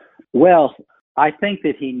 Yes. Well, I think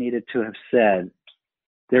that he needed to have said,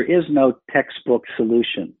 there is no textbook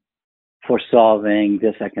solution for solving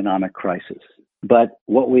this economic crisis. But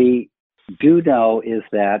what we do know is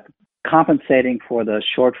that compensating for the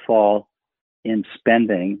shortfall in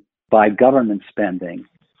spending by government spending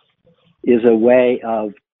is a way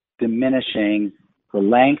of diminishing the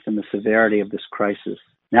length and the severity of this crisis.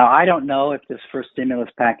 Now, I don't know if this first stimulus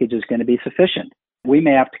package is going to be sufficient. We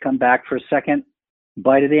may have to come back for a second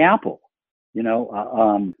bite of the apple, 9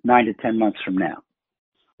 to 10 months from now.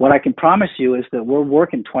 What I can promise you is that we're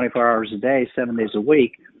working 24 hours a day, 7 days a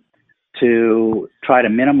week, to try to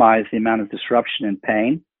minimize the amount of disruption and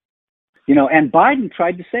pain. And Biden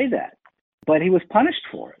tried to say that, but he was punished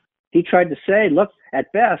for it. He tried to say, look,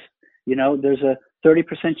 at best, there's a 30%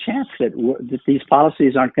 chance that these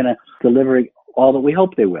policies aren't going to deliver all that we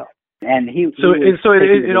hope they will. And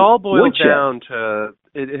it all boils down to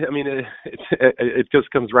It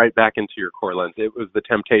just comes right back into your core lens. It was the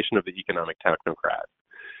temptation of the economic technocrat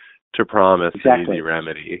to promise an easy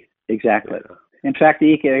remedy. Exactly. Yeah. In fact,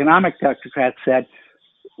 the economic technocrat said,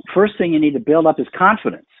 first thing you need to build up is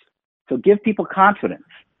confidence. So give people confidence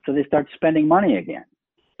so they start spending money again.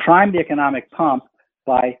 Prime the economic pump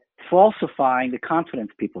by falsifying the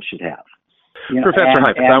confidence people should have. Professor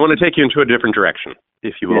Heifetz, I want to take you into a different direction,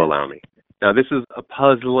 if you will allow me. Now, this is a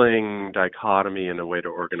puzzling dichotomy in a way to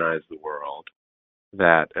organize the world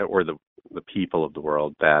or the people of the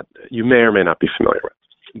world that you may or may not be familiar with.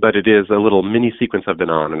 But it is a little mini sequence I've been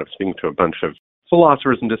on, and I'm speaking to a bunch of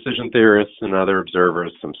philosophers and decision theorists and other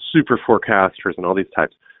observers, some super forecasters and all these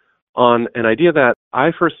types, on an idea that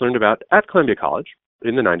I first learned about at Columbia College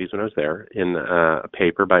in the 90s when I was there, in a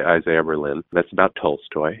paper by Isaiah Berlin that's about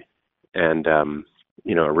Tolstoy. And,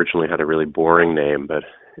 originally had a really boring name, but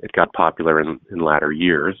it got popular in latter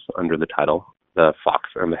years under the title The Fox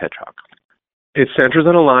and the Hedgehog. It centers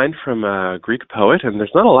on a line from a Greek poet, and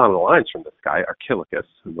there's not a lot of lines from this guy, Archilochus.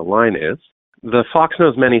 And the line is, "The fox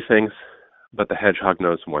knows many things, but the hedgehog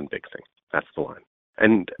knows one big thing." That's the line.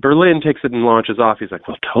 And Berlin takes it and launches off. He's like,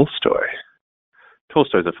 well,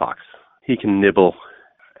 Tolstoy's a fox. He can nibble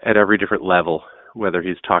at every different level, whether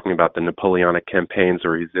he's talking about the Napoleonic campaigns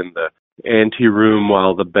or he's in the anteroom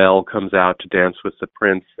while the belle comes out to dance with the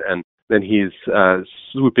prince, and then he's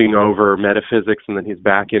swooping over metaphysics, and then he's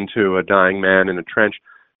back into a dying man in a trench.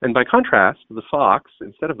 And by contrast, the fox,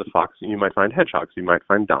 instead of the fox, you might find hedgehogs. You might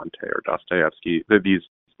find Dante or Dostoevsky.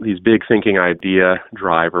 These big thinking idea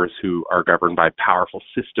drivers who are governed by powerful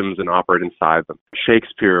systems and operate inside them.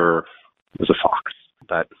 Shakespeare was a fox,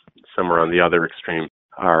 but somewhere on the other extreme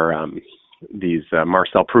are these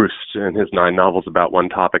Marcel Proust and his 9 novels about one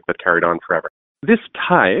topic that carried on forever. This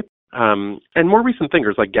type, and more recent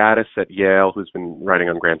thinkers like Gaddis at Yale, who's been writing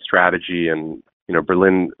on grand strategy, and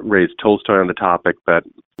Berlin raised Tolstoy on the topic, but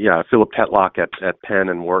Philip Tetlock at Penn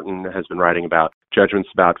and Wharton has been writing about judgments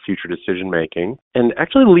about future decision making, and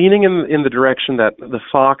actually leaning in the direction that the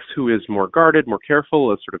fox, who is more guarded, more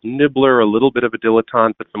careful, a sort of nibbler, a little bit of a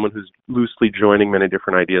dilettante, but someone who's loosely joining many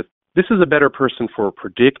different ideas, this is a better person for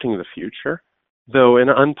predicting the future, though an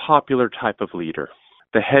unpopular type of leader.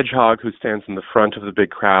 The hedgehog, who stands in the front of the big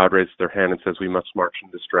crowd, raises their hand and says, "We must march in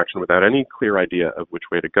this direction," without any clear idea of which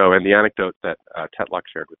way to go. And the anecdote that Tetlock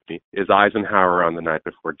shared with me is Eisenhower on the night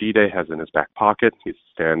before D-Day has in his back pocket. He's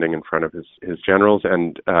standing in front of his generals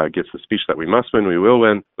and gives the speech that we must win, we will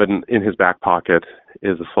win. But in his back pocket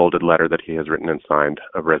is a folded letter that he has written and signed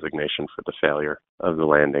of resignation for the failure of the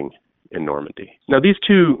landing in Normandy. Now, these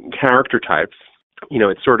two character types,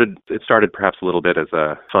 it started perhaps a little bit as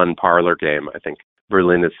a fun parlor game. I think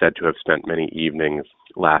Berlin is said to have spent many evenings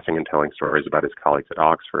laughing and telling stories about his colleagues at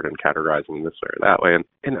Oxford and categorizing them this way or that way.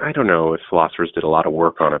 And I don't know if philosophers did a lot of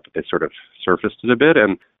work on it, but they sort of surfaced it a bit.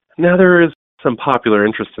 And now there is some popular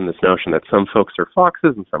interest in this notion that some folks are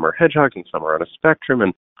foxes and some are hedgehogs and some are on a spectrum.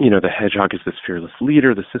 And, the hedgehog is this fearless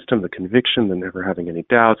leader, the system, the conviction, the never having any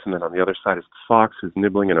doubts. And then on the other side is the fox who's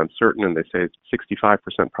nibbling and uncertain. And they say it's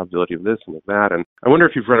 65% probability of this and of that. And I wonder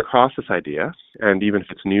if you've run across this idea, and even if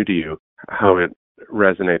it's new to you, how it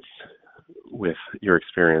resonates with your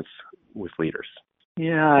experience with leaders.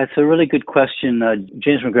 Yeah, it's a really good question.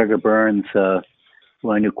 James McGregor Burns,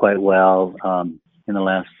 who I knew quite well in the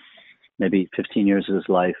last maybe 15 years of his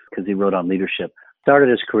life, because he wrote on leadership, started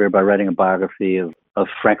his career by writing a biography of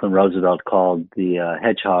Franklin Roosevelt called The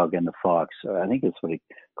Hedgehog and the Fox. I think that's what he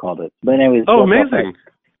called it. But anyway, amazing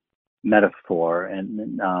metaphor,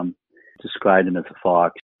 and described him as a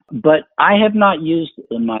fox. But I have not used it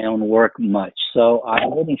in my own work much, so I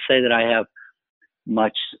wouldn't say that I have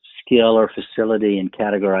much skill or facility in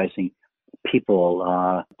categorizing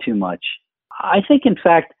people too much. I think, in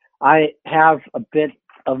fact, I have a bit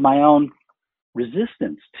of my own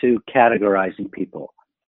resistance to categorizing people.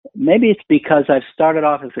 Maybe it's because I've started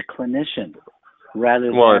off as a clinician rather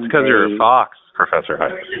than... Well, it's because you're a fox, Professor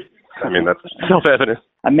Heifetz. I mean, that's self-evident.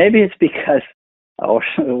 Maybe it's because...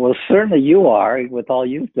 well, certainly you are, with all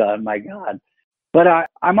you've done, my God. But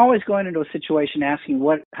I'm always going into a situation asking,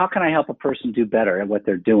 how can I help a person do better at what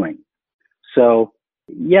they're doing? So,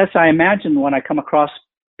 yes, I imagine when I come across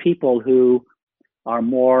people who are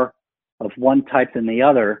more of one type than the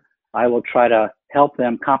other, I will try to help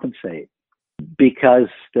them compensate, because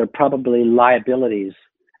there are probably liabilities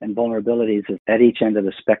and vulnerabilities at each end of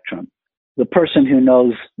the spectrum. The person who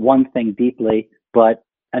knows one thing deeply, but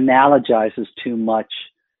analogizes too much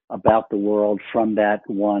about the world from that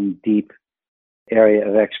one deep area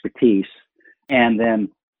of expertise, and then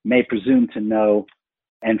may presume to know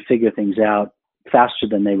and figure things out faster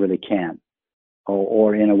than they really can,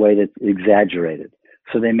 or in a way that's exaggerated.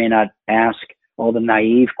 So they may not ask all the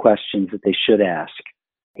naive questions that they should ask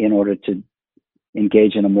in order to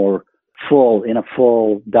engage in a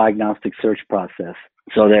full diagnostic search process.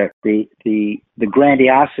 So the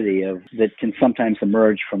grandiosity that can sometimes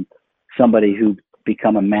emerge from somebody who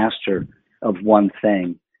become a master of one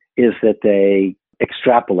thing is that they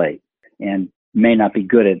extrapolate and may not be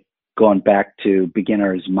good at going back to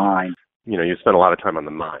beginner's mind. You know, you spend a lot of time on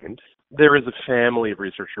the mind. There is a family of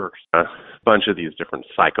researchers, a bunch of these different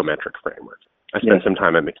psychometric frameworks. I spent some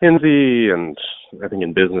time at McKinsey, and I think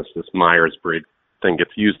in business, this Myers-Briggs thing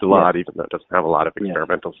gets used a lot, even though it doesn't have a lot of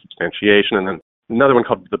experimental substantiation. And then another one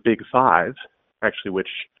called the Big Five, actually, which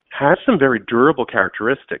has some very durable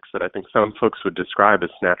characteristics that I think some folks would describe as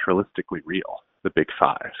naturalistically real, the Big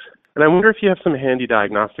Five. And I wonder if you have some handy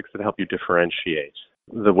diagnostics that help you differentiate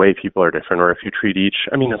the way people are different, or if you treat each,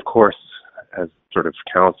 I mean, of course, as sort of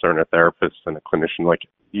counselor and a therapist and a clinician, like,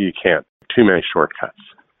 you can't, too many shortcuts.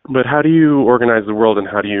 But how do you organize the world, and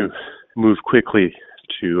how do you move quickly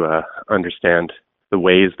to understand the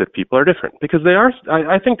ways that people are different? Because they are,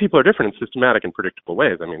 I think people are different in systematic and predictable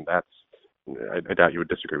ways. I mean, I doubt you would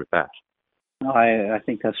disagree with that. No, I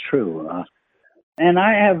think that's true. And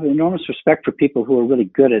I have enormous respect for people who are really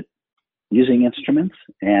good at using instruments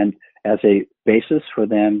and as a basis for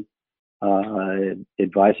them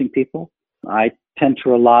advising people. I tend to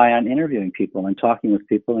rely on interviewing people and talking with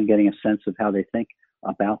people and getting a sense of how they think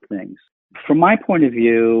about things. From my point of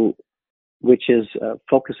view, which is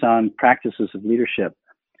focus on practices of leadership,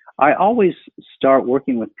 I always start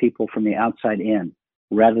working with people from the outside in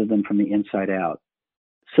rather than from the inside out,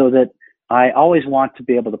 so that I always want to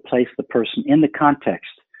be able to place the person in the context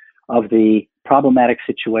of the problematic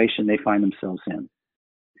situation they find themselves in,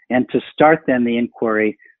 and to start then the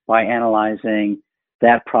inquiry by analyzing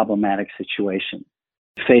that problematic situation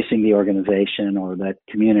facing the organization or that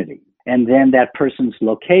community, and then that person's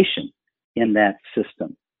location in that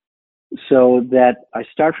system. So that I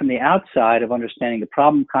start from the outside of understanding the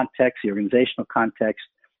problem context, the organizational context,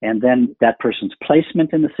 and then that person's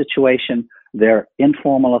placement in the situation, their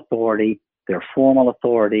informal authority, their formal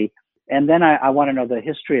authority. And then I want to know the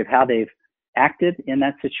history of how they've acted in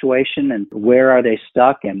that situation and where are they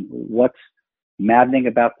stuck and what's maddening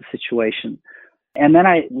about the situation. And then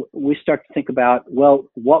we start to think about, well,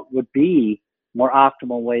 what would be more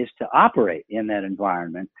optimal ways to operate in that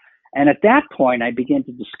environment? And at that point, I begin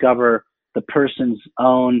to discover the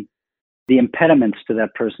impediments to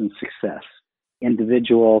that person's success,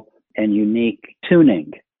 individual and unique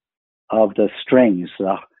tuning of the strings,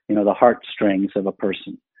 the heartstrings of a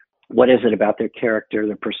person. What is it about their character,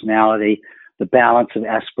 their personality, the balance of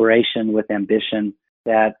aspiration with ambition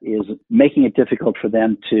that is making it difficult for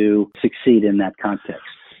them to succeed in that context?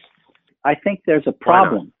 I think there's a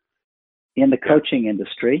problem in the coaching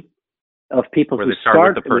industry of people who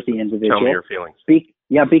start with the individual. Tell me your feelings.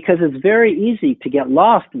 Because it's very easy to get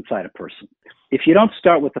lost inside a person. If you don't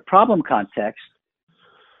start with the problem context,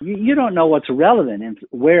 you don't know what's relevant and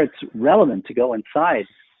where it's relevant to go inside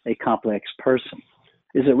a complex person.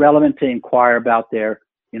 Is it relevant to inquire about their,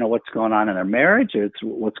 what's going on in their marriage, or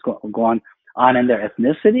what's going on in their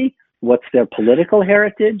ethnicity? What's their political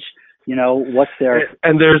heritage? What's their...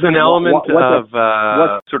 And there's an element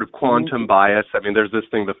of sort of quantum bias. I mean, there's this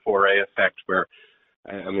thing, the Fourier effect, where,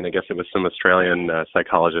 I guess it was some Australian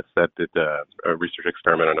psychologist that did a research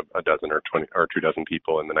experiment on a dozen or 2 dozen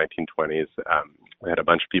people in the 1920s. They had a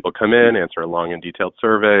bunch of people come in, answer a long and detailed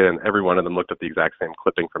survey, and every one of them looked at the exact same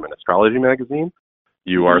clipping from an astrology magazine.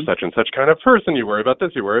 You are such and such kind of person. You worry about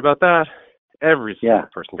this, you worry about that. Every single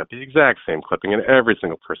person got the exact same clipping, and every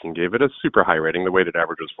single person gave it a super high rating. The weighted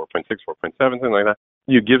average was 4.6, 4.7, something like that.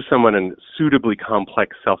 You give someone a suitably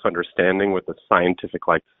complex self-understanding with a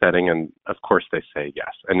scientific-like setting, and of course they say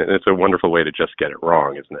yes. And it's a wonderful way to just get it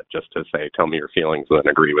wrong, isn't it? Just to say, tell me your feelings, and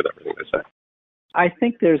then agree with everything they say. I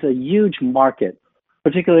think there's a huge market,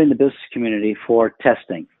 particularly in the business community, for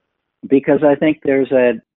testing, because I think there's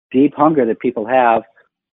a deep hunger that people have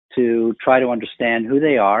to try to understand who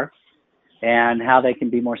they are and how they can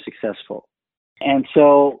be more successful. And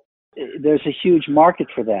so there's a huge market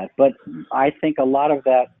for that. But I think a lot of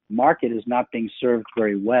that market is not being served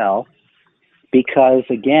very well because,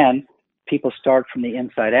 again, people start from the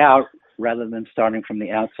inside out rather than starting from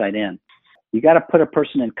the outside in. You got to put a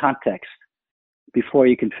person in context before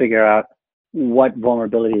you can figure out what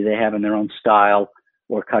vulnerability they have in their own style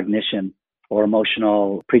or cognition or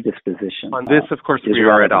emotional predisposition. On this, of course, we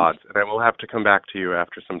are at odds, and I will have to come back to you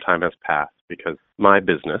after some time has passed, because my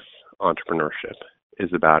business, entrepreneurship, is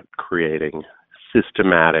about creating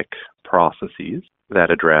systematic processes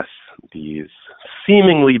that address these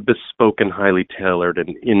seemingly bespoke and highly tailored and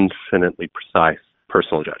infinitely precise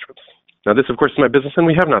personal judgments. Now, this, of course, is my business, and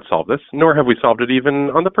we have not solved this, nor have we solved it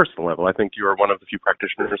even on the personal level. I think you are one of the few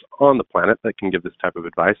practitioners on the planet that can give this type of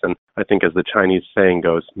advice. And I think, as the Chinese saying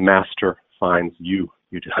goes, master finds you.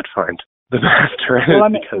 You do not find the master.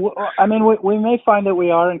 Well, we may find that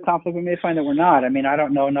we are in conflict. We may find that we're not. I mean, I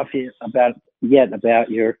don't know enough about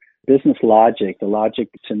your business logic, the logic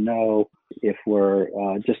to know if we're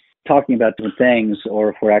just talking about different things or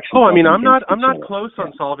if we're actually. I'm not close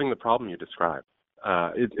on solving the problem you described.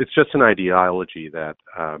 It's just an ideology that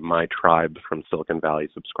my tribe from Silicon Valley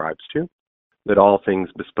subscribes to, that all things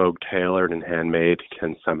bespoke, tailored, and handmade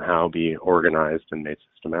can somehow be organized and made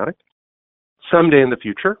systematic. Someday in the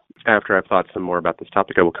future, after I've thought some more about this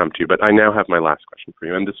topic, I will come to you. But I now have my last question for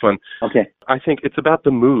you. And this one, okay, I think it's about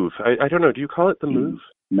the move. I don't know. Do you call it the move?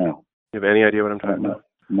 No. You have any idea what I'm talking about?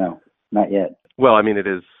 No, not yet. Well, I mean, it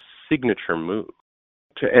is signature move.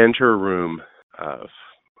 To enter a room of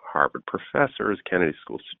Harvard professors, Kennedy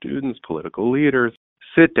School students, political leaders,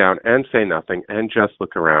 sit down and say nothing and just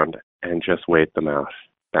look around and just wait them out.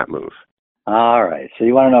 That move. All right. So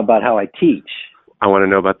you want to know about how I teach? I want to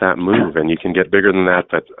know about that move, and you can get bigger than that,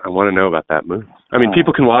 but I want to know about that move. I mean,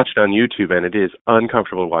 people can watch it on YouTube, and it is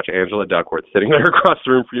uncomfortable to watch Angela Duckworth sitting there across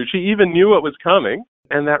the room from you. She even knew what was coming,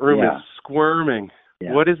 and that room is squirming.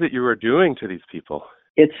 Yeah. What is it you are doing to these people?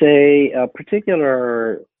 It's a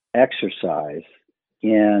particular exercise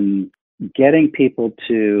in getting people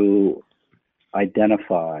to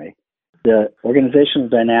identify the organizational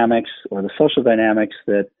dynamics or the social dynamics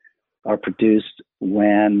that are produced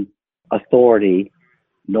when authority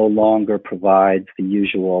no longer provides the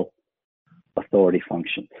usual authority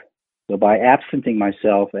functions. So by absenting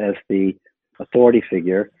myself as the authority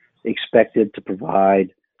figure expected to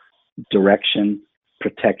provide direction,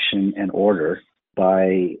 protection, and order,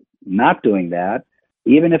 by not doing that,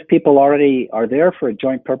 even if people already are there for a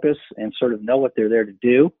joint purpose and sort of know what they're there to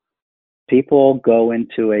do, people go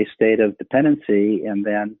into a state of dependency and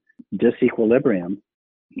then disequilibrium.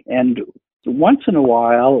 And once in a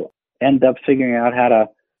while, end up figuring out how to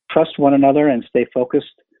trust one another and stay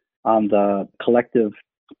focused on the collective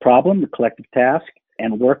problem, the collective task,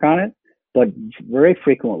 and work on it. But very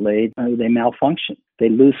frequently, they malfunction. They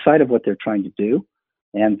lose sight of what they're trying to do,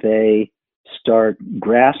 and they start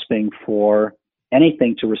grasping for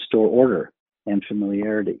anything to restore order and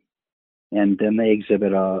familiarity. And then they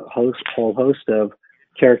exhibit a whole host of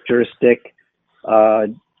characteristic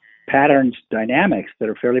patterns, dynamics that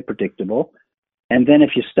are fairly predictable. And then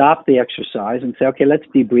if you stop the exercise and say, okay, let's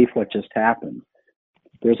debrief what just happened,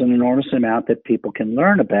 there's an enormous amount that people can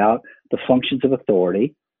learn about the functions of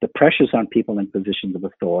authority, the pressures on people in positions of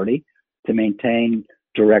authority to maintain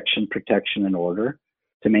direction, protection, and order,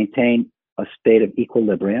 to maintain a state of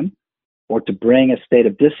equilibrium, or to bring a state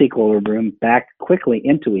of disequilibrium back quickly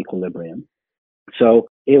into equilibrium. So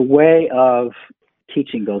a way of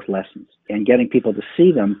teaching those lessons and getting people to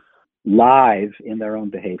see them live in their own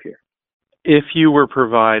behavior. If you were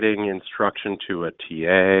providing instruction to a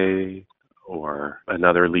TA or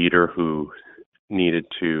another leader who needed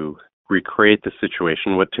to recreate the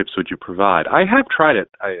situation, what tips would you provide? I have tried it,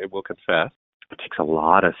 I will confess. It takes a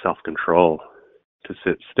lot of self-control to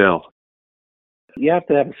sit still. You have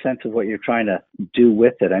to have a sense of what you're trying to do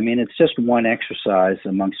with it. I mean, it's just one exercise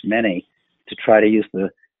amongst many to try to use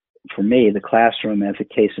for me, the classroom as a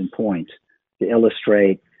case in point to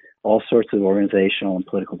illustrate all sorts of organizational and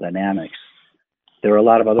political dynamics. There are a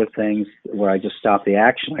lot of other things where I just stop the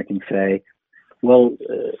action. I can say, well,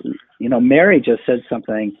 Mary just said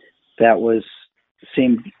something that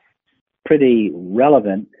seemed pretty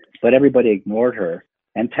relevant, but everybody ignored her.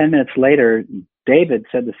 And 10 minutes later, David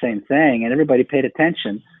said the same thing, and everybody paid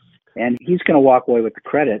attention. And he's going to walk away with the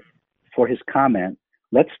credit for his comment.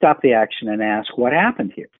 Let's stop the action and ask, what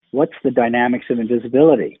happened here? What's the dynamics of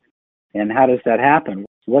invisibility? And how does that happen?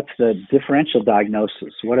 What's the differential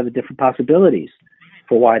diagnosis? What are the different possibilities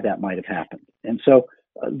for why that might have happened? And so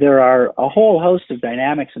there are a whole host of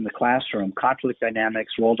dynamics in the classroom, conflict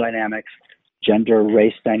dynamics, role dynamics, gender,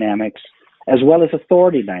 race dynamics, as well as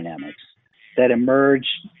authority dynamics that emerge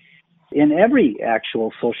in every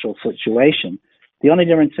actual social situation. The only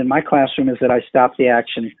difference in my classroom is that I stop the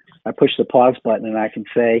action, I push the pause button, and I can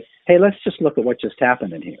say, hey, let's just look at what just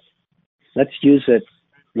happened in here. Let's use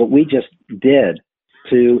what we just did,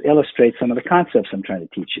 to illustrate some of the concepts I'm trying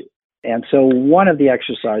to teach you. And so one of the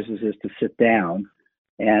exercises is to sit down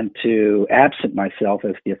and to absent myself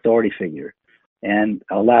as the authority figure and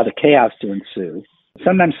allow the chaos to ensue.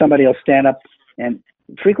 Sometimes somebody will stand up, and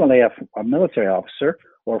frequently a military officer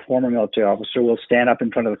or a former military officer will stand up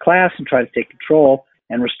in front of the class and try to take control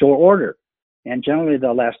and restore order. And generally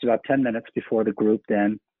they'll last about 10 minutes before the group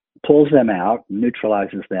then pulls them out,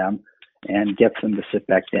 neutralizes them, and gets them to sit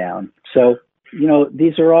back down. So, you know,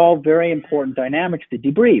 these are all very important dynamics to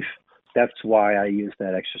debrief. That's why I use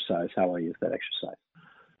that exercise, how I use that exercise.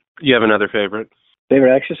 You have another favorite?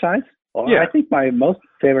 Favorite exercise? Well, yeah. I think my most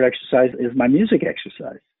favorite exercise is my music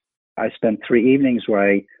exercise. I spend 3 evenings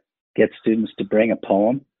where I get students to bring a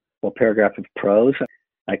poem or paragraph of prose.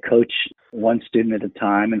 I coach one student at a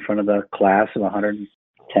time in front of the class of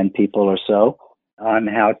 110 people or so on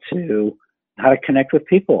how to connect with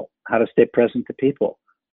people, how to stay present to people,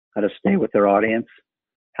 how to stay with their audience,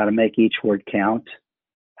 how to make each word count,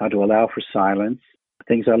 how to allow for silence.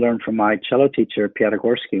 Things I learned from my cello teacher,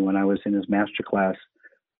 Piatigorsky, when I was in his master class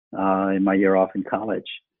in my year off in college.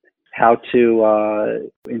 How to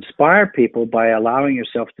inspire people by allowing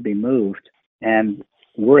yourself to be moved and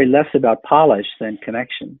worry less about polish than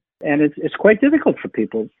connection. And it's quite difficult for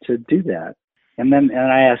people to do that. And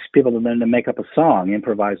I ask people to make up a song,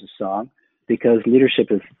 improvise a song, because leadership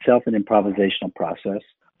is itself an improvisational process.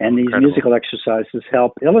 And these musical exercises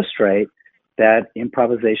help illustrate that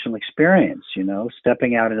improvisational experience, you know,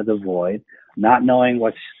 stepping out into the void, not knowing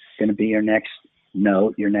what's going to be your next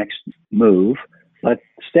note, your next move, but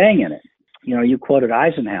staying in it. You know, you quoted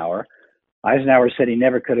Eisenhower. Eisenhower said he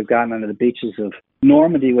never could have gotten onto the beaches of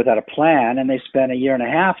Normandy without a plan, and they spent 1.5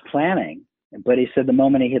 years planning. But he said the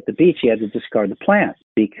moment he hit the beach, he had to discard the plan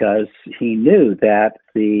because he knew that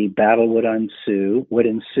the battle would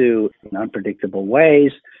ensue in unpredictable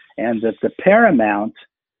ways, and that the paramount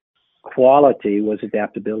quality was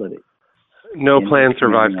adaptability. No plan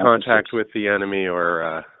survives contact with the enemy, or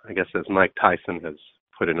I guess as Mike Tyson has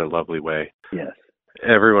put it in a lovely way. Yes.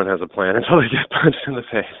 Everyone has a plan until they get punched in the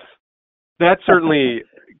face. That certainly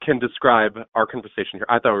can describe our conversation here.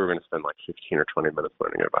 I thought we were going to spend like 15 or 20 minutes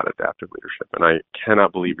learning about adaptive leadership, and I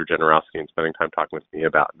cannot believe your generosity in spending time talking with me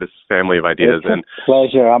about this family of ideas. It's a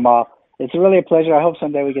pleasure. It's really a pleasure. I hope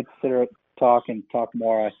someday we get to sit and talk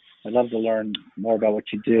more. I'd love to learn more about what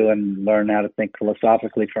you do and learn how to think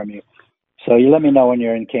philosophically from you. So you let me know when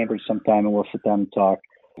you're in Cambridge sometime, and we'll sit down and talk.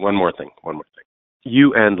 One more thing.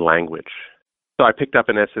 You and language. So I picked up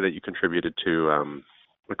an essay that you contributed to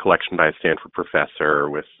a collection by a Stanford professor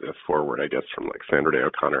with a foreword, I guess, from like Sandra Day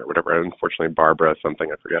O'Connor or whatever. Unfortunately, Barbara something,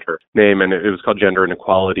 I forget her name. And it was called Gender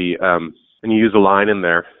Inequality. And you use a line in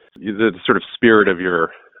there. The sort of spirit of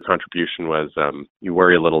your contribution was you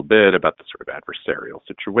worry a little bit about the sort of adversarial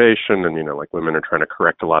situation. And, you know, like women are trying to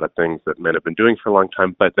correct a lot of things that men have been doing for a long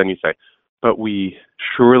time. But then you say, but we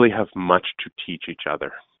surely have much to teach each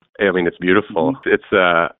other. I mean, it's beautiful. Mm-hmm.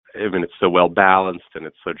 It's so well balanced and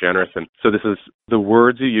it's so generous. And so this is the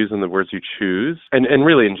words you use and the words you choose. And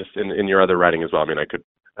really in your other writing as well. I mean, I could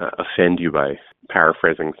offend you by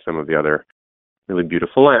paraphrasing some of the other really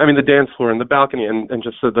beautiful lines. I mean, the dance floor and the balcony and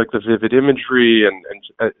just the vivid imagery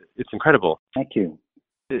and it's incredible. Thank you.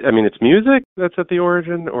 I mean, it's music that's at the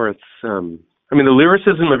origin, or it's, the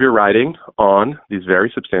lyricism of your writing on these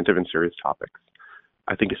very substantive and serious topics,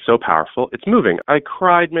 I think is so powerful. It's moving. I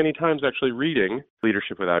cried many times actually reading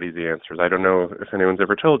Leadership Without Easy Answers. I don't know if anyone's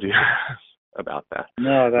ever told you about that.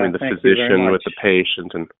 No, the physician with the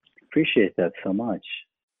patient. And appreciate that so much.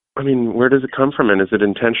 I mean, where does it come from? And is it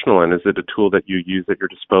intentional? And is it a tool that you use at your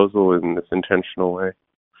disposal in this intentional way?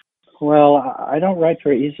 Well, I don't write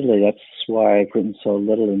very easily. That's why I've written so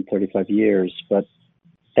little in 35 years. But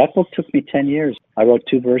that book took me 10 years. I wrote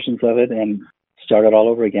 2 versions of it and started all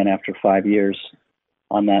over again after 5 years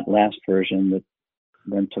on that last version that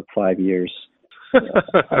then took 5 years.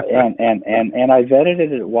 and I've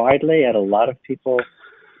edited it widely at a lot of people.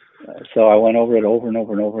 So I went over it over and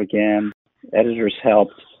over and over again. Editors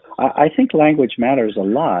helped. I think language matters a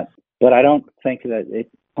lot, but I don't think that it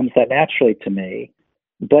comes that naturally to me.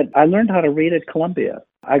 But I learned how to read at Columbia.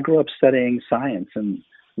 I grew up studying science and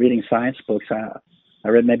reading science books. I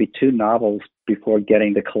read maybe 2 novels before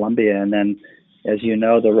getting to Columbia. And then, as you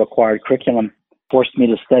know, the required curriculum forced me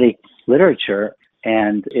to study literature,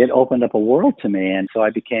 and it opened up a world to me. And so I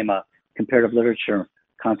became a comparative literature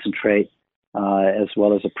concentrate as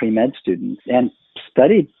well as a pre-med student, and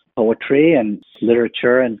studied poetry and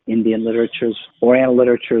literature and Indian literatures, Oriental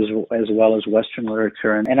literatures, as well as Western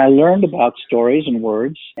literature. And I learned about stories and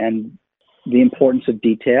words and the importance of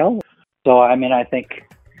detail. So, I mean, I think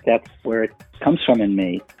that's where it comes from in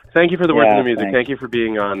me. Thank you for the words and the music. Thanks. Thank you for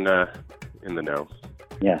being on In the Know.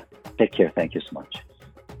 Yeah. Take care. Thank you so much.